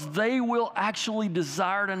because they will actually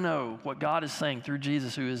desire to know what God is saying through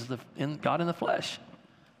Jesus, who is God in the flesh.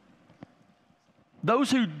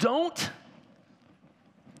 Those who don't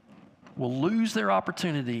will lose their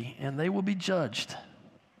opportunity and they will be judged.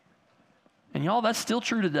 And y'all, that's still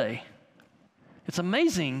true today. It's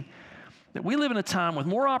amazing that we live in a time with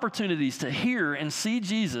more opportunities to hear and see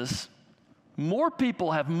Jesus. More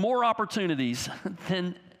people have more opportunities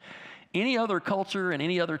than any other culture and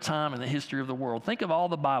any other time in the history of the world. Think of all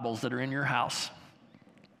the Bibles that are in your house.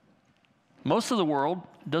 Most of the world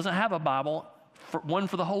doesn't have a Bible, one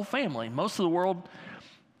for the whole family. Most of the world,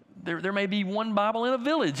 there may be one Bible in a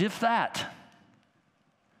village, if that.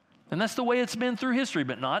 And that's the way it's been through history,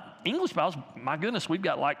 but not English Bibles. My goodness, we've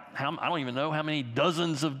got I don't even know how many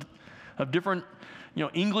dozens of different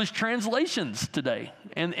English translations today.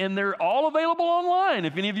 And they're all available online.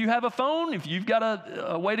 If any of you have a phone, if you've got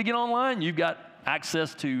a way to get online, you've got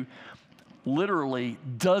access to literally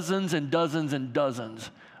dozens and dozens and dozens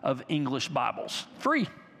of English Bibles. Free.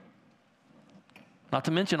 Not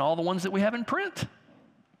to mention all the ones that we have in print.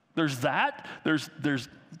 There's that. There's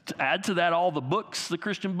to add to that all the books, the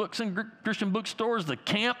Christian books and Christian bookstores, the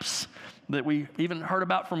camps that we even heard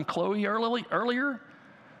about from Chloe earlier.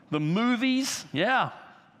 The movies, yeah,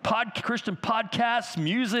 Christian podcasts,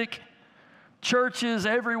 music, churches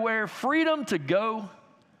everywhere, freedom to go.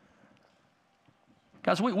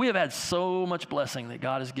 Guys, we have had so much blessing that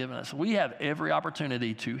God has given us. We have every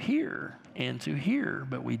opportunity to hear,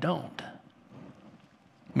 but we don't.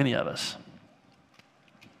 Many of us.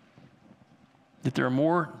 That there are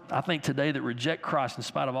more, I think, today that reject Christ in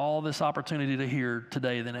spite of all this opportunity to hear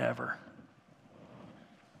today than ever.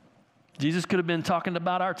 Jesus could have been talking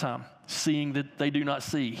about our time, seeing that they do not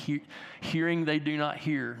see, hearing they do not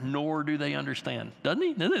hear, nor do they understand. Doesn't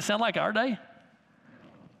he? Doesn't it sound like our day?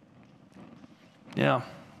 Yeah.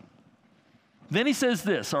 Then he says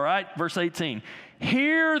this, all right, verse 18.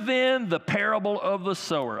 Hear then the parable of the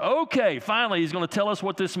sower. Okay, finally he's going to tell us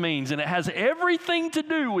what this means, and it has everything to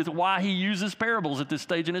do with why he uses parables at this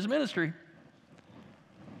stage in his ministry.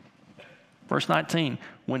 Verse 19,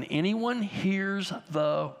 when anyone hears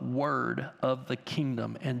the word of the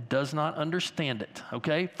kingdom and does not understand it,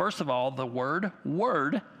 okay? First of all, the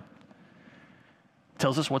word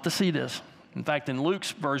tells us what the seed is. In fact, in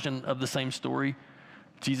Luke's version of the same story,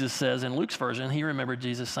 Jesus says, in Luke's version, he remembered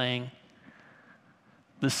Jesus saying,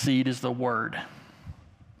 the seed is the word.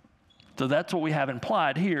 So that's what we have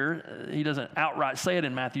implied here. He doesn't outright say it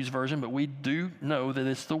in Matthew's version, but we do know that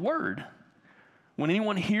it's the word. When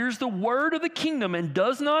anyone hears the word of the kingdom and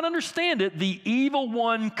does not understand it, the evil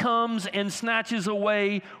one comes and snatches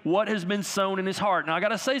away what has been sown in his heart. Now, I got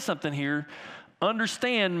to say something here.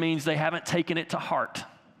 Understand means they haven't taken it to heart.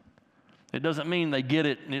 It doesn't mean they get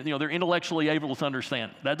it, they're intellectually able to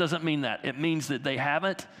understand. That doesn't mean that. It means that they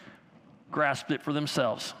haven't grasped it for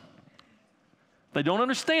themselves. If they don't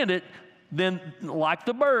understand it, then like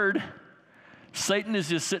the bird, Satan is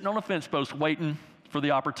just sitting on a fence post waiting for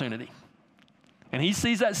the opportunity. And he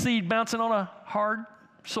sees that seed bouncing on a hard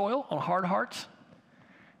soil, on hard hearts,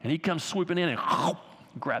 and he comes swooping in and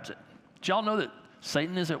grabs it. Did y'all know that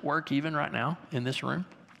Satan is at work even right now in this room?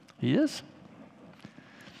 He is.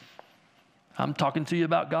 I'm talking to you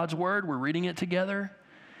about God's word. We're reading it together.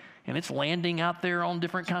 And it's landing out there on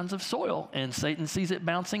different kinds of soil. And Satan sees it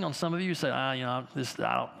bouncing on some of you. You say, I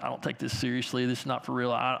don't take this seriously. This is not for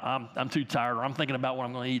real. I'm too tired. Or I'm thinking about what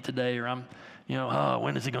I'm going to eat today. Or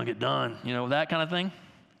when is it going to get done? That kind of thing.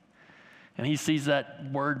 And he sees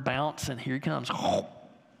that word bounce, and here he comes.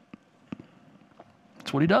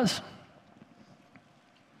 That's what he does.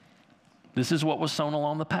 This is what was sown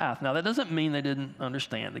along the path. Now, that doesn't mean they didn't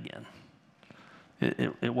understand again.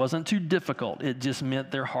 It wasn't too difficult. It just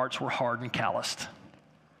meant their hearts were hard and calloused.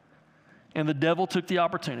 And the devil took the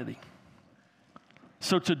opportunity.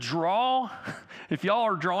 So to draw, if y'all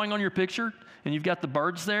are drawing on your picture and you've got the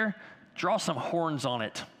birds there, draw some horns on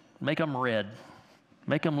it. Make them red.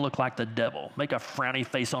 Make them look like the devil. Make a frowny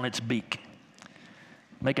face on its beak.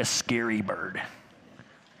 Make a scary bird.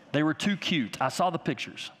 They were too cute. I saw the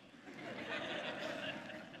pictures.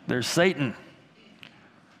 There's Satan.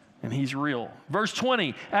 And he's real. Verse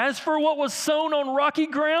 20, as for what was sown on rocky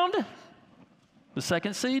ground, the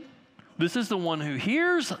second seed, this is the one who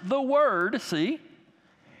hears the word, see,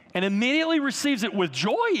 and immediately receives it with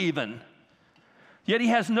joy even. Yet he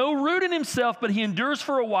has no root in himself, but he endures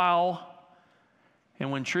for a while.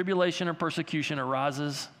 And when tribulation or persecution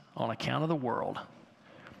arises on account of the world,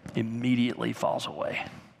 immediately falls away.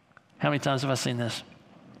 How many times have I seen this?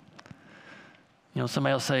 You know,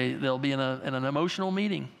 somebody will say they'll be in an emotional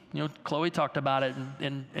meeting. You know, Chloe talked about it,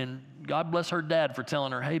 and God bless her dad for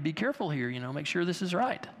telling her, hey, be careful here, you know, make sure this is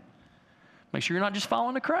right. Make sure you're not just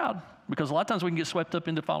following the crowd, because a lot of times we can get swept up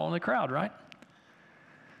into following the crowd, right?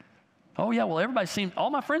 Oh yeah, well everybody seems, all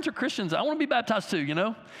my friends are Christians, I want to be baptized too, you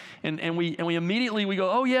know? And we immediately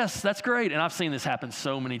go, oh yes, that's great. And I've seen this happen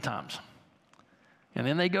so many times. And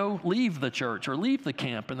then they leave the church or leave the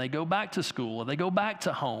camp, and they go back to school, or they go back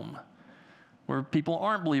to home where people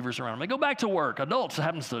aren't believers around them. They go back to work. Adults, it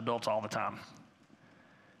happens to adults all the time.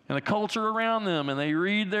 And the culture around them, and they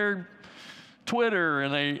read their Twitter,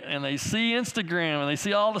 and they see Instagram, and they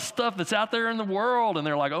see all the stuff that's out there in the world, and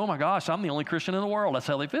they're like, oh my gosh, I'm the only Christian in the world. That's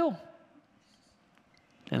how they feel.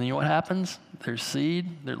 And then you know what happens? Their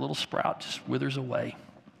seed, their little sprout just withers away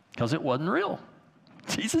because it wasn't real.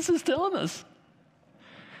 Jesus is telling us.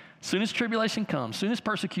 As soon as tribulation comes, as soon as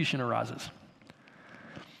persecution arises.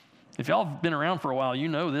 If y'all have been around for a while, you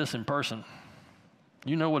know this in person.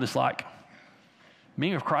 You know what it's like.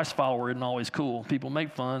 Being a Christ follower isn't always cool. People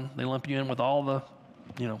make fun. They lump you in with all the,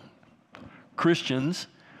 you know, Christians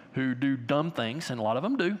who do dumb things, and a lot of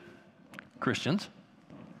them do. Christians.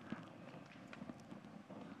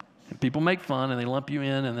 And people make fun, and they lump you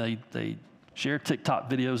in, and they share TikTok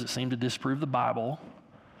videos that seem to disprove the Bible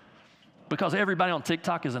because everybody on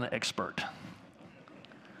TikTok is an expert.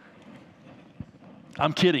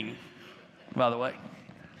 I'm kidding, by the way.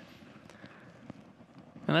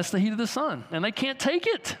 And that's the heat of the sun. And they can't take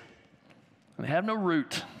it. And they have no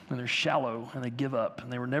root. And they're shallow. And they give up. And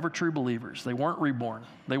they were never true believers. They weren't reborn.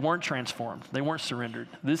 They weren't transformed. They weren't surrendered.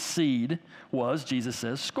 This seed was, Jesus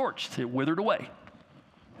says, scorched. It withered away.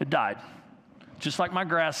 It died. Just like my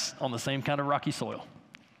grass on the same kind of rocky soil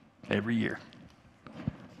every year.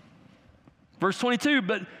 Verse 22,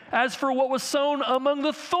 but as for what was sown among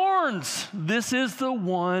the thorns, this is the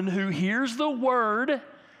one who hears the word,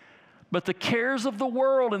 but the cares of the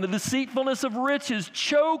world and the deceitfulness of riches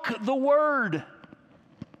choke the word,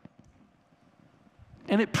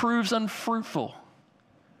 and it proves unfruitful.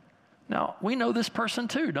 Now, we know this person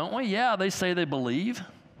too, don't we? Yeah, they say they believe,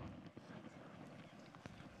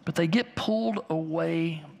 but they get pulled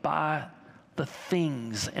away by the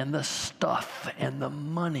things and the stuff and the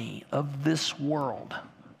money of this world.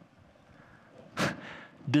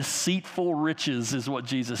 Deceitful riches is what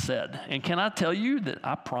Jesus said. And can I tell you that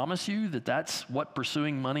I promise you that that's what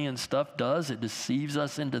pursuing money and stuff does? It deceives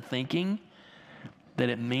us into thinking that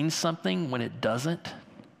it means something when it doesn't.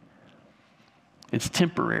 It's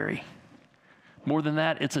temporary. More than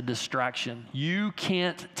that, it's a distraction. You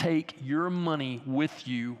can't take your money with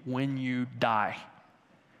you when you die.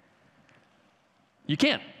 You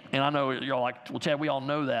can't. And I know you're all like, well, Chad, we all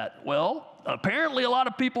know that. Well, apparently a lot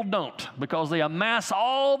of people don't, because they amass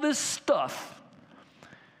all this stuff.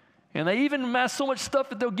 And they even amass so much stuff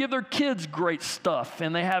that they'll give their kids great stuff.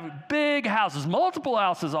 And they have big houses, multiple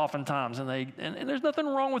houses oftentimes. And there's nothing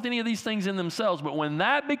wrong with any of these things in themselves. But when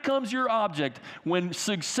that becomes your object, when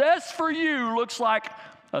success for you looks like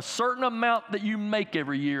a certain amount that you make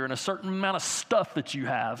every year and a certain amount of stuff that you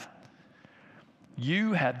have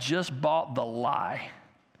just bought the lie.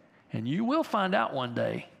 And you will find out one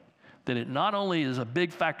day that it not only is a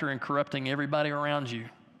big factor in corrupting everybody around you,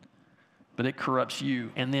 but it corrupts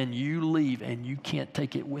you. And then you leave and you can't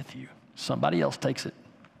take it with you. Somebody else takes it.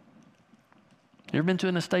 You ever been to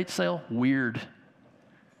an estate sale? Weird.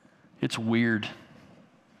 It's weird.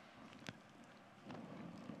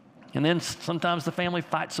 And then sometimes the family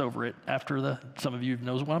fights over it after some of you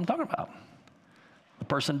knows what I'm talking about. The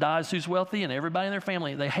person dies who's wealthy, and everybody in their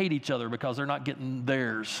family, they hate each other because they're not getting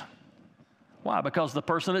theirs. Why? Because the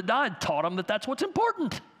person that died taught them that that's what's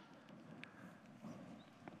important.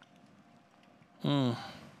 They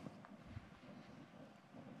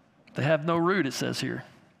have no root, it says here.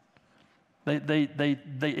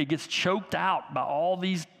 It gets choked out by all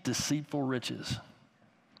these deceitful riches.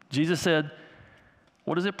 Jesus said,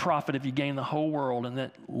 what does it profit if you gain the whole world and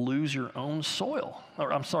then lose your own soul?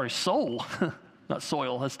 Not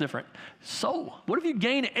soil, that's different. Soul. What if you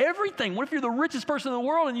gain everything? What if you're the richest person in the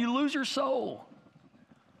world and you lose your soul?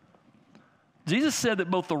 Jesus said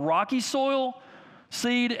that both the rocky soil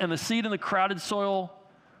seed and the seed in the crowded soil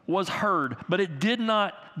was heard, but they did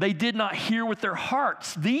not hear with their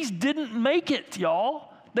hearts. These didn't make it,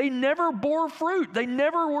 y'all. They never bore fruit. They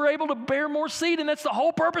never were able to bear more seed, and that's the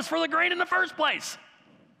whole purpose for the grain in the first place.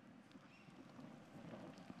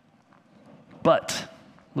 But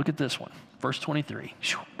look at this one, verse 23.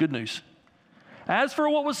 Good news. As for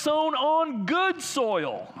what was sown on good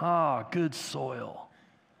soil, good soil.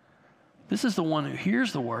 This is the one who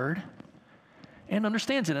hears the word and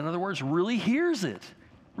understands it. In other words, really hears it,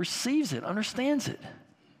 receives it, understands it,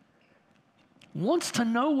 wants to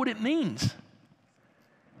know what it means.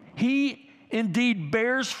 He indeed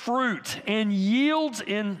bears fruit and yields,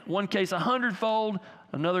 in one case 100-fold,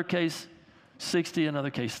 another case 60,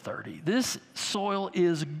 another case 30. This soil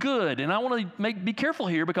is good. And I want to be careful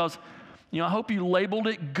here because, I hope you labeled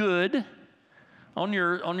it good on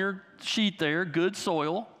your sheet there, good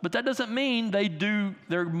soil, but that doesn't mean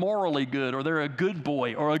they're morally good or they're a good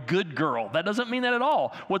boy or a good girl. That doesn't mean that at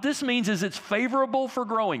all. What this means is it's favorable for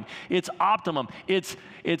growing. It's optimum. It's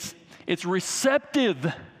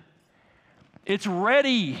receptive. It's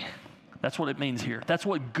ready. That's what it means here. That's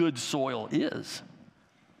what good soil is.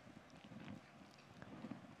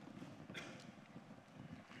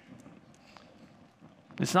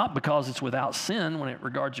 It's not because it's without sin when it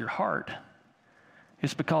regards your heart.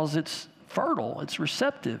 It's because it's fertile, it's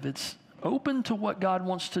receptive, it's open to what God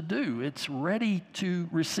wants to do. It's ready to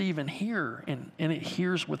receive and hear, and it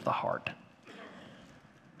hears with the heart.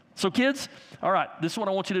 So kids, all right, this is what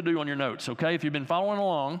I want you to do on your notes, okay? If you've been following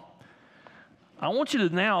along, I want you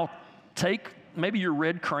to now take maybe your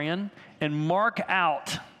red crayon and mark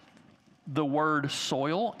out the word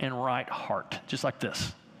soil and write heart, just like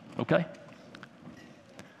this, okay?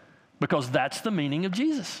 Because that's the meaning of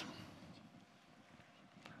Jesus.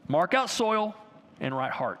 Mark out soil and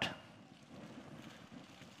write heart.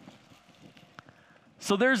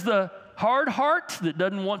 So there's the hard heart that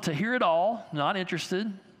doesn't want to hear it all, not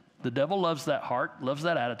interested. The devil loves that heart, loves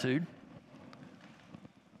that attitude.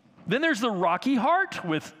 Then there's the rocky heart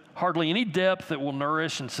with hardly any depth that will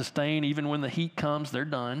nourish and sustain. Even when the heat comes, they're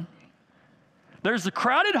done. There's the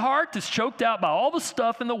crowded heart that's choked out by all the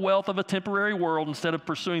stuff and the wealth of a temporary world instead of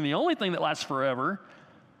pursuing the only thing that lasts forever.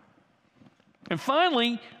 And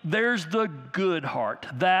finally, there's the good heart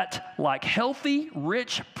that, like healthy,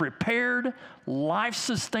 rich, prepared,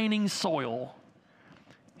 life-sustaining soil,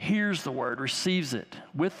 hears the word, receives it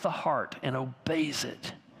with the heart, and obeys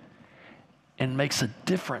it, and makes a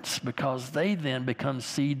difference because they then become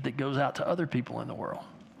seed that goes out to other people in the world.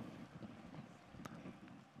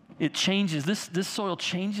 It changes, this soil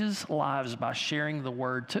changes lives by sharing the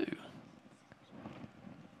word too.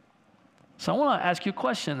 So I want to ask you a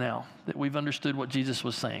question now that we've understood what Jesus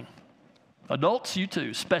was saying. Adults, you too,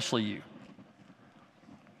 especially you.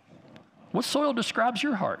 What soil describes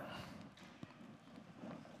your heart?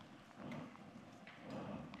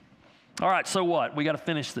 All right, so what? We got to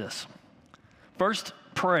finish this. First,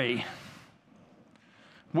 pray.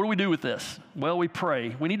 What do we do with this? Well, we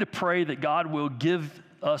pray. We need to pray that God will give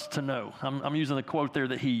us to know. I'm using the quote there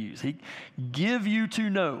that he used. He give you to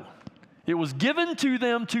know. It was given to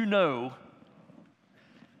them to know.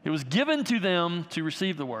 It was given to them to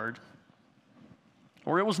receive the word.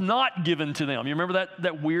 Or it was not given to them. You remember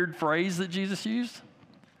that weird phrase that Jesus used?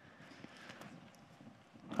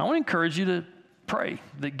 I want to encourage you to pray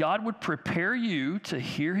that God would prepare you to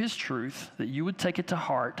hear his truth, that you would take it to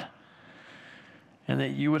heart, and that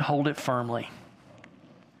you would hold it firmly.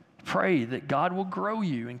 Pray that God will grow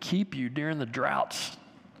you and keep you during the droughts,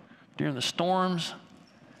 during the storms,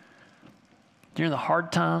 during the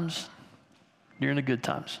hard times, during the good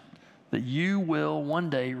times, that you will one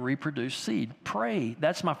day reproduce seed. Pray.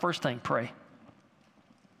 That's my first thing. Pray.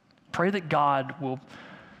 Pray that God will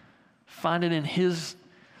find it in his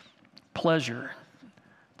pleasure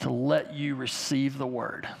to let you receive the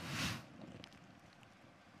word.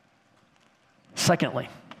 Secondly,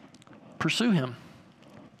 pursue him.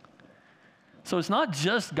 So it's not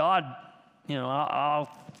just God, I'll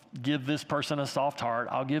give this person a soft heart.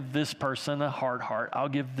 I'll give this person a hard heart. I'll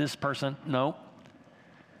give this person, no.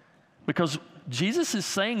 Because Jesus is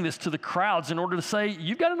saying this to the crowds in order to say,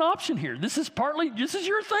 you've got an option here. This is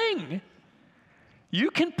your thing. You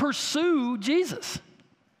can pursue Jesus.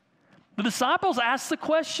 The disciples asked the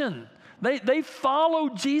question. They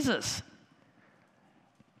followed Jesus.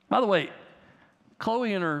 By the way,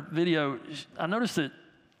 Chloe in her video, I noticed that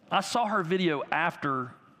I saw her video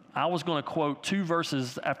after I was going to quote 2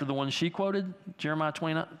 verses after the one she quoted, Jeremiah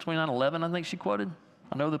 29:11, I think she quoted.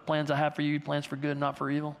 I know the plans I have for you, plans for good, not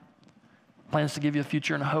for evil. Plans to give you a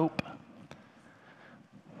future and a hope.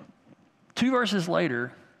 2 verses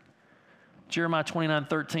later, Jeremiah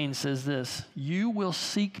 29:13 says this, "You will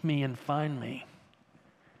seek me and find me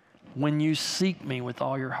when you seek me with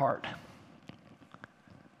all your heart."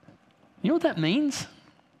 You know what that means?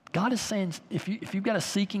 God is saying, if you've got a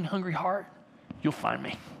seeking, hungry heart, you'll find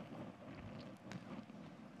me.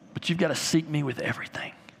 But you've got to seek me with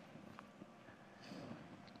everything.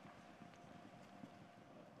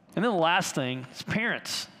 And then the last thing is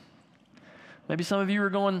parents. Maybe some of you are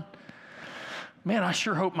going, man, I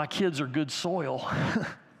sure hope my kids are good soil.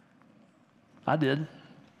 I did.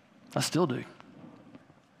 I still do.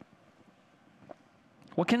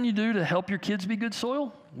 What can you do to help your kids be good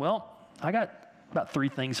soil? Well, I got about 3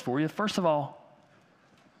 things for you. First of all,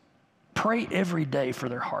 pray every day for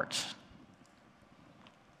their hearts.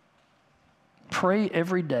 Pray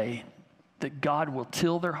every day that God will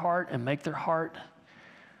till their heart and make their heart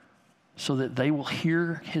so that they will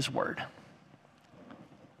hear his word.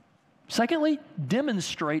 Secondly,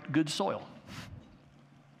 demonstrate good soil.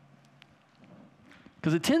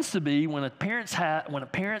 Because it tends to be when parents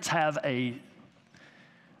have a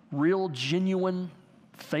real, genuine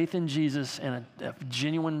faith in Jesus and a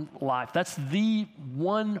genuine life, that's the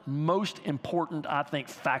one most important, I think,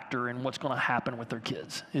 factor in what's going to happen with their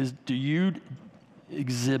kids, is do you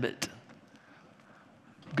exhibit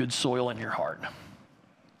good soil in your heart?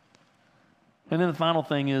 And then the final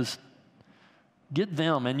thing is get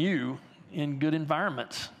them and you in good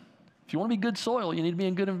environments. If you want to be good soil, you need to be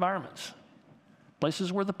in good environments.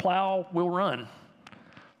 Places where the plow will run.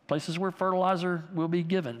 Places where fertilizer will be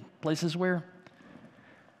given. Places where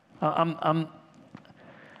I'm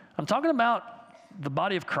talking about the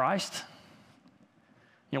body of Christ.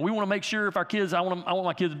 You know, we want to make sure if our kids, I want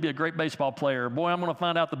my kids to be a great baseball player. Boy, I'm going to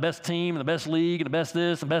find out the best team and the best league and the best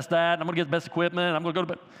this and the best that. And I'm going to get the best equipment. And I'm going to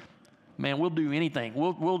go to, man, we'll do anything.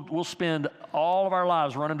 We'll spend all of our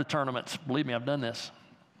lives running to tournaments. Believe me, I've done this.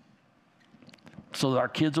 So that our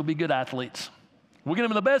kids will be good athletes. We'll get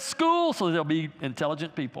them in the best school so that they'll be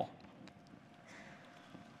intelligent people.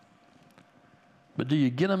 But do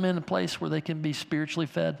you get them in a place where they can be spiritually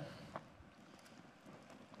fed?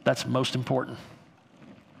 That's most important.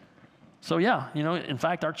 So yeah, you know, in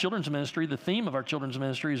fact, our children's ministry, the theme of our children's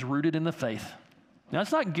ministry is rooted in the faith. Now,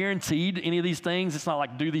 it's not guaranteed any of these things. It's not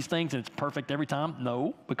like do these things and it's perfect every time.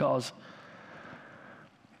 No, because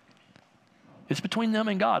it's between them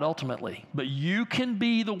and God ultimately. But you can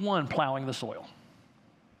be the one plowing the soil.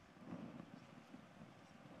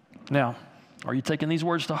 Now, are you taking these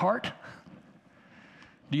words to heart?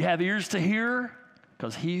 Do you have ears to hear?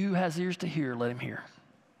 Because he who has ears to hear, let him hear.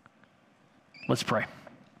 Let's pray.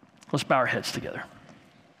 Let's bow our heads together.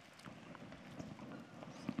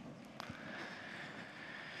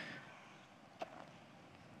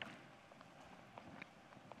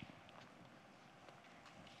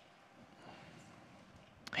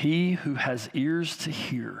 He who has ears to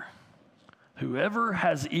hear, whoever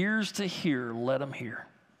has ears to hear, let him hear.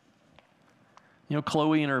 You know,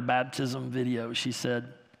 Chloe in her baptism video, she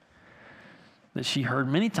said that she heard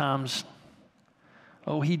many times,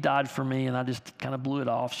 oh, he died for me, and I just kind of blew it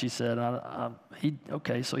off. She said,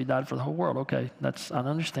 okay, so he died for the whole world. Okay, I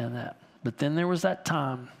understand that. But then there was that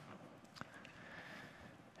time,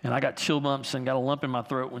 and I got chill bumps and got a lump in my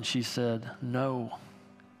throat when she said, no,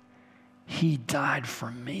 he died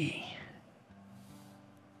for me.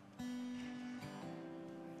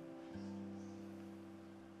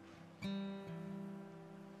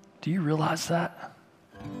 Do you realize that?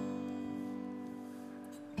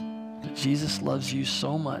 That Jesus loves you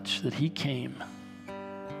so much that he came.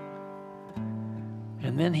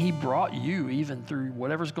 And then he brought you, even through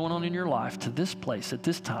whatever's going on in your life, to this place at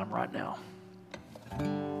this time right now.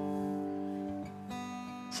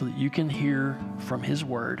 So that you can hear from his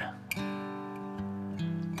word.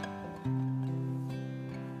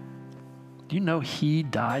 Do you know he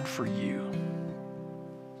died for you?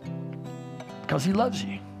 Because he loves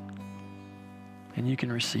you. And you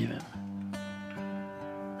can receive him.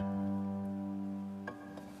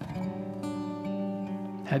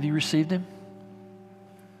 Have you received him?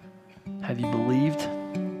 Have you believed?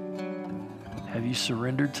 Have you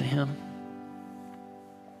surrendered to him?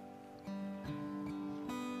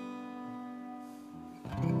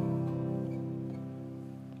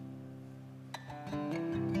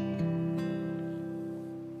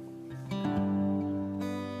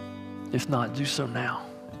 If not, do so now.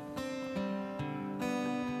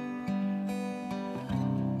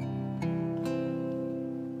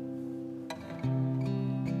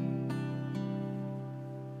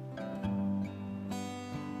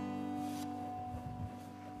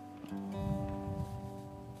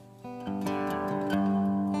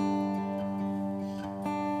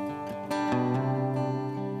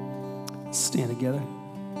 stand together.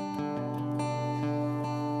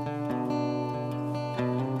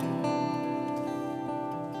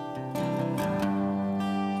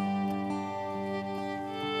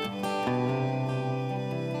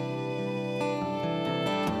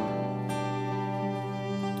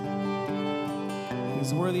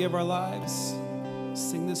 He's worthy of our lives.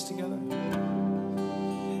 Sing this together.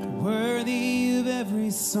 Worthy of every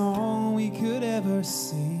song we could ever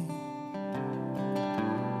sing.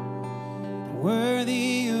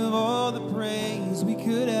 Worthy of all the praise we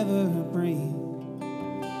could ever bring.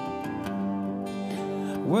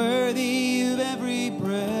 Worthy of every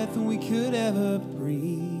breath we could ever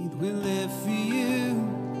breathe. We live for you.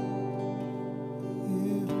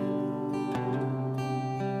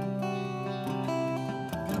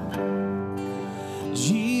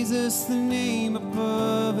 Jesus, the name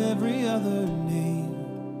above every other name.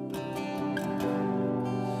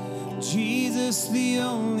 Jesus, the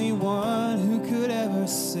only one who could ever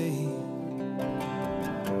save.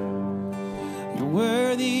 You're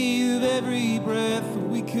worthy of every breath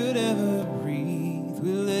we could ever breathe.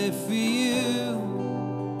 We live for you.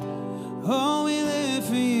 Oh, we live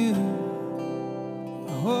for you.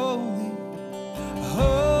 Holy,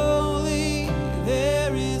 holy,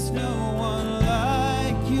 there is no one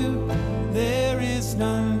like you. There is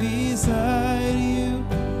none beside you.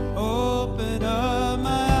 Open up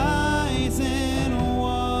my eyes in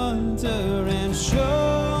wonder and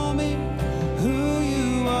show me who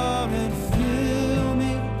you are and fill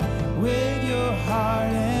me with your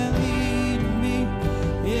heart and lead me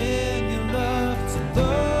in your love to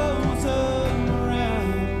those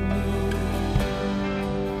around me.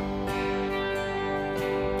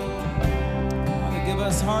 Father, give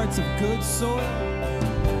us hearts of good soil,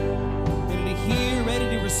 ready to hear, ready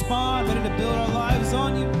to respond, ready to build our lives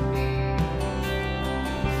on you.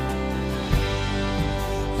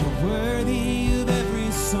 You're worthy of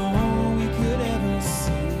every song we could ever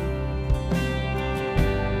sing,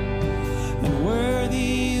 and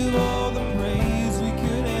worthy of all the praise we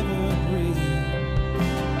could ever bring.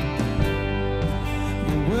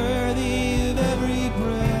 You're worthy of every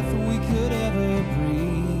breath we could ever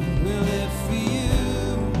breathe. We live for you.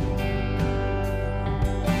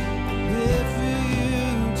 Live for you,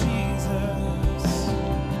 Jesus.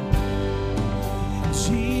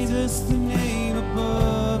 Jesus, the name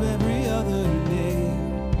above every other name.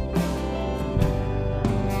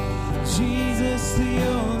 Jesus, the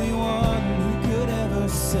only one who could ever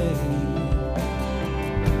save.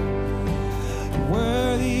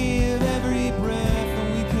 Worthy of every breath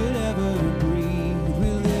we could ever breathe. We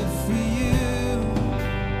live for you.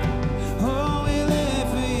 Oh, we live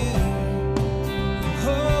for you.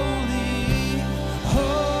 Holy,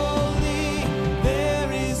 holy, there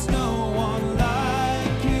is no one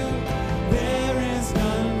like you. There is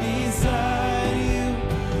none beside you.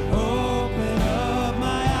 Open up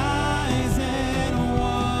my eyes and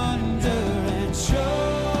wonder and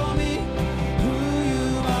show me who you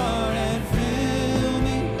are and fill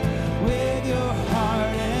me with your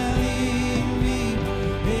heart and lead me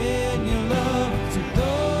in your love to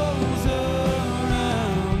those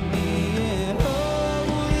around me. And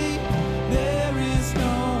holy, there is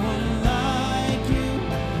no one like you.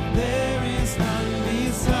 There is none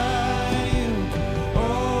beside you.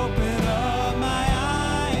 Open up my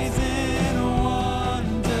eyes in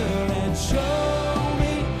wonder and show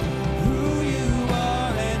me who you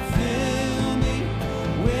are and fill me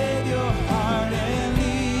with your heart and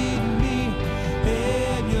lead me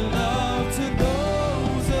in your love to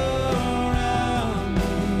those around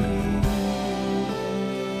me.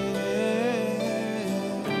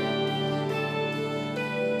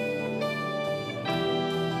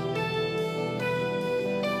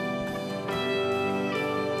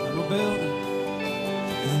 We'll build it.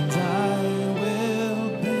 And I will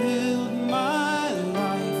build my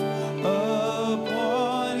life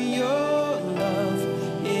upon your love.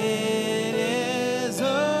 It is a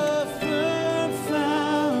firm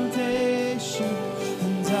foundation,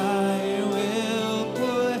 and I will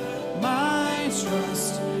put my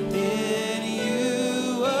trust in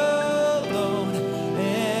you alone,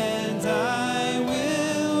 and I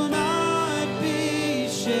will not be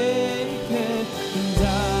shaken, and I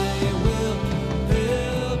will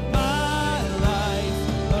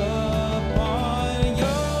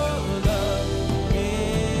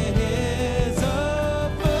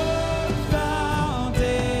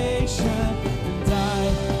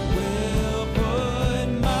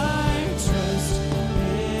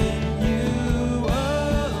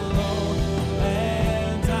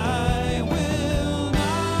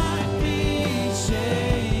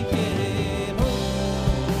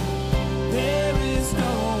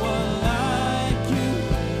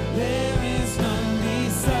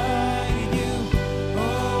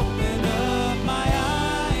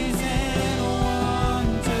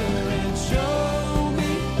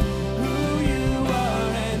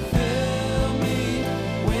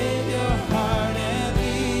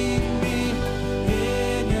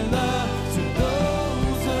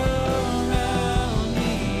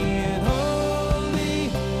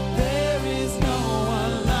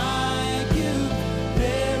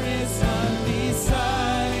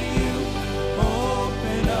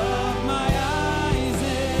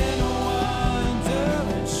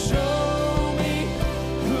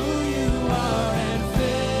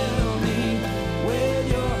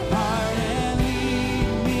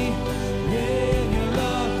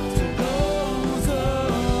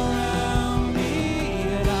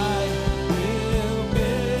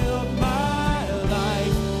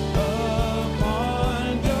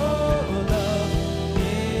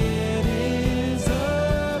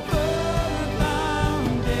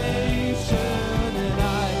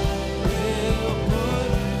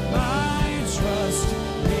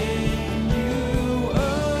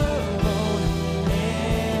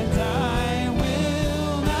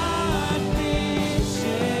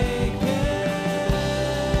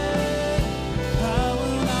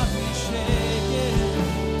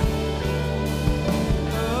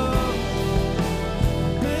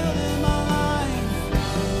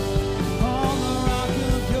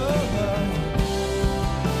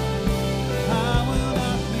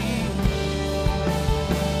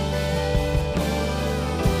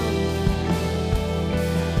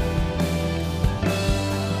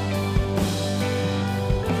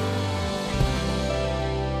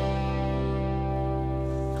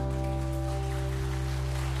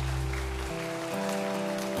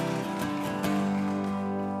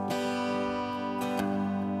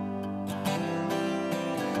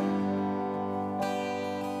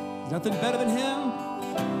There's nothing better than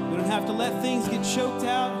him. We don't have to let things get choked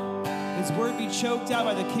out. His word be choked out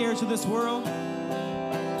by the cares of this world.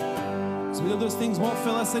 So we know those things won't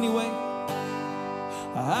fill us anyway.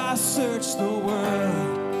 I searched the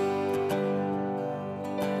world,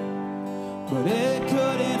 but it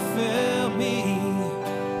couldn't fill me.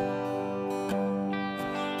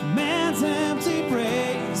 Man's empty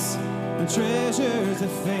praise and treasures that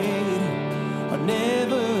fade are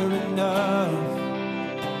never enough.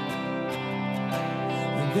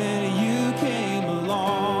 And then you came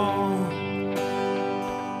along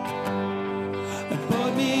and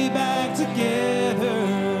put me back together.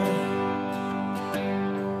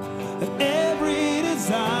 And every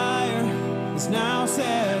desire is now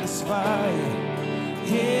satisfied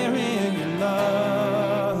here in your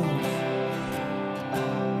love.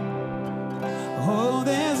 Oh,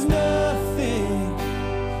 there's nothing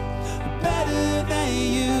better than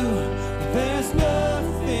you. There's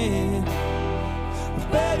nothing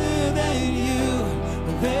better than you.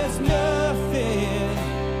 There's nothing,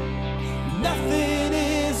 nothing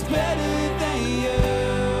is better than you.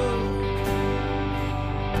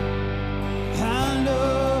 I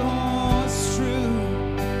know it's true,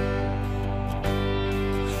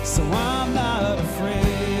 so I'm not afraid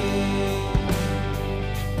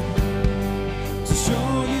to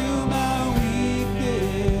show you my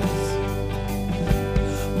weakness,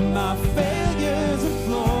 my failures and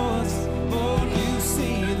flaws. Lord, you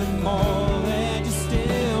see them all, and you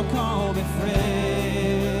still call me friend.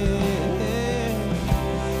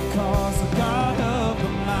 'Cause the God of the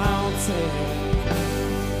mountain,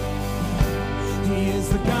 He is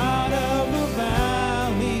the God of the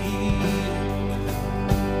valley.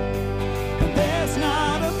 And there's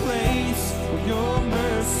not a place where your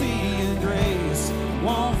mercy and grace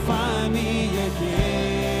won't find me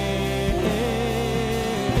again.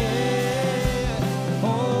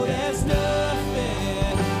 Oh, there's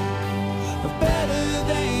nothing better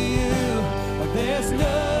than you. There's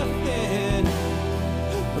nothing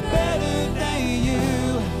better than you.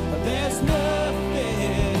 There's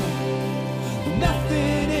nothing,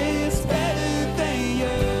 nothing is better than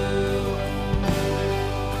you.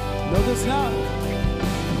 No, there's not.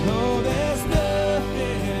 No, there's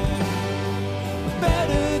nothing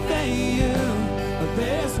better than you.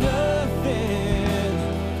 There's nothing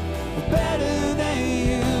better than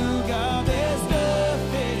you, God. There's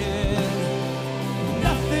nothing,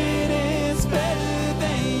 nothing is better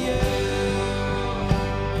than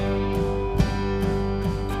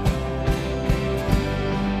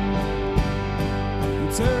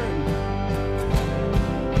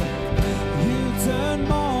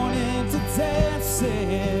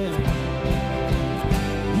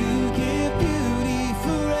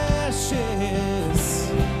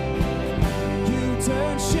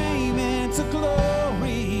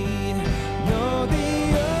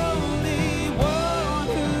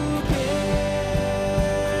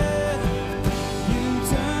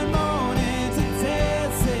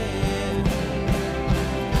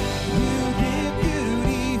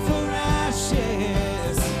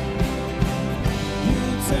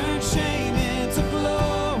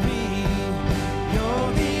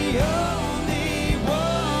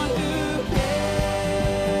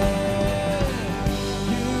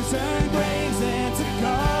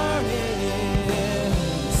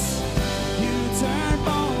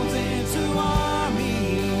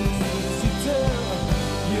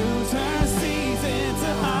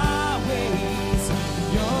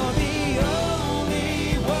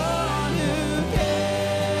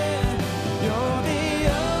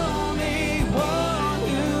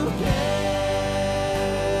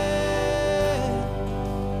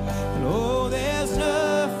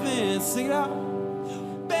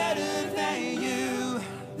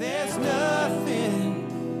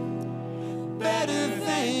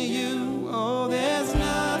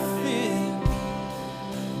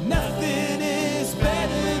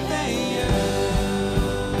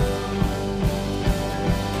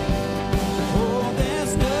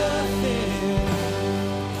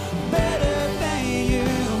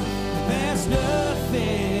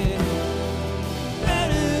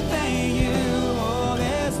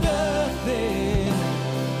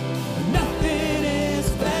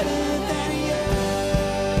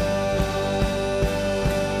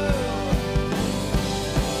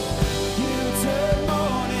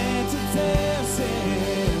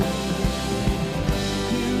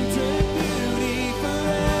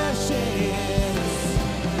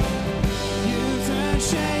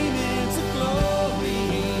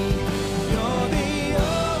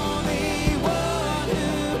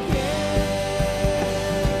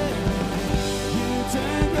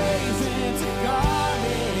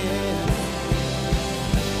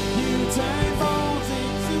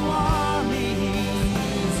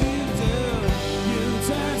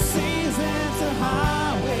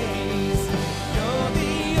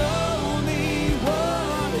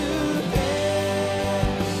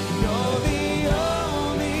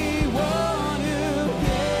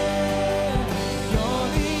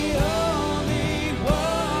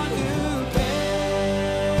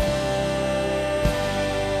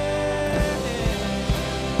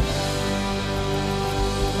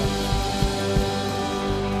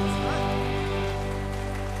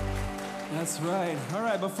That's right. All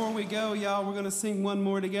right, before we go, y'all, we're going to sing one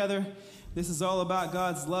more together. This is all about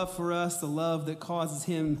God's love for us, the love that causes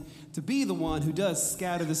him to be the one who does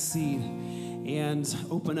scatter the seed and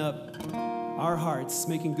open up our hearts,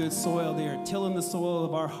 making good soil there, tilling the soil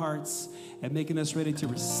of our hearts and making us ready to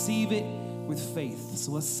receive it with faith.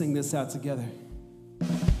 So let's sing this out together.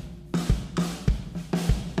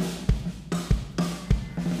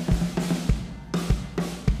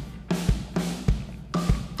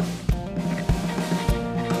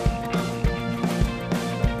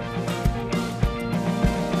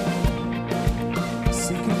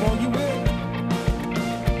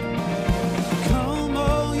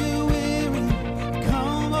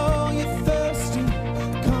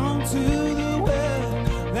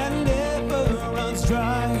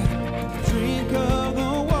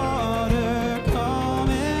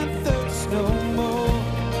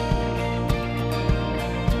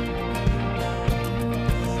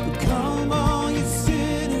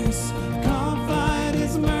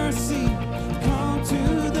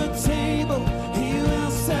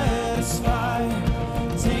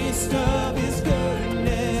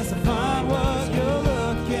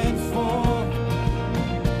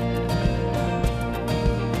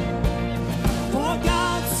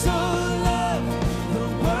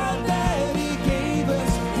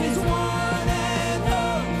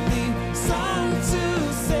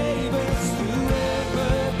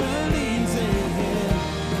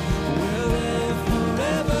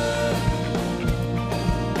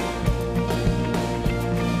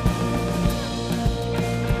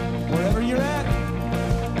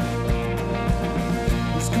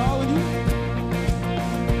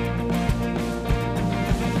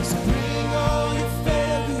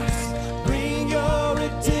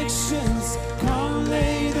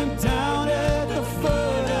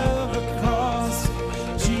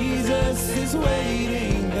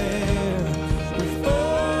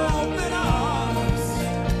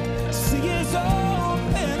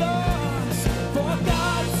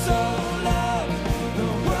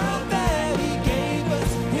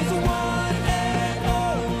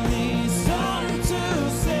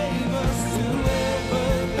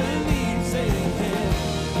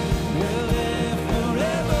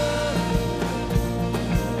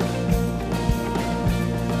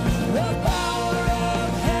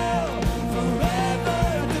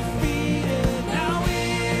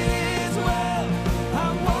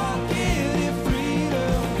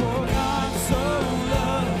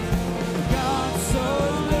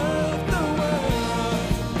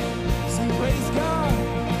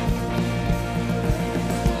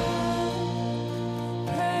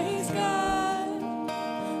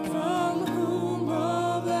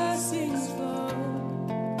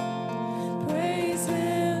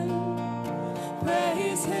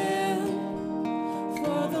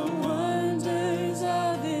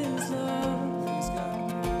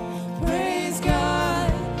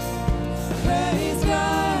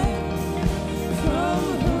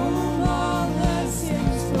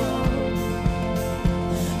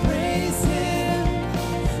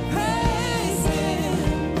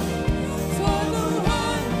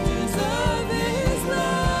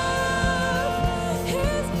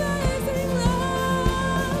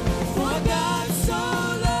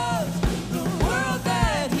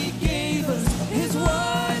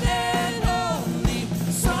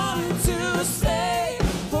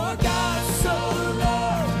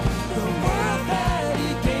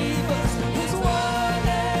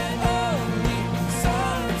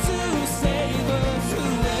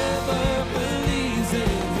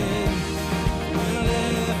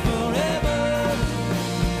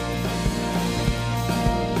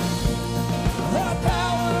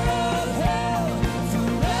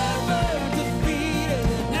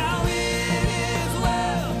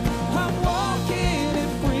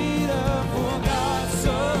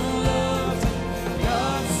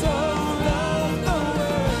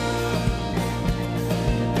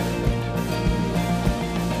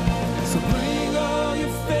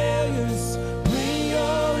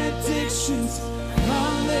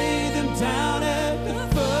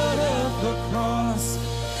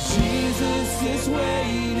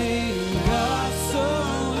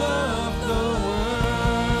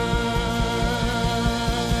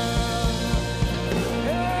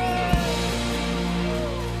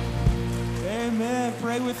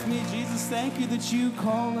 Thank you that you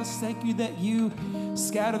call us. Thank you that you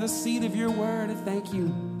scatter the seed of your word. And thank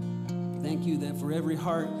you that for every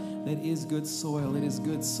heart that is good soil, it is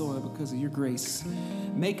good soil because of your grace.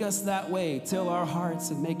 Make us that way. Till our hearts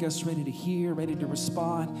and make us ready to hear, ready to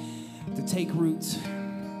respond, to take root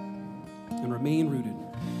and remain rooted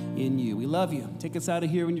in you. We love you. Take us out of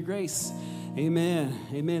here in your grace. Amen.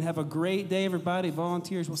 Amen. Have a great day, everybody.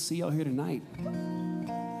 Volunteers, we'll see y'all here tonight.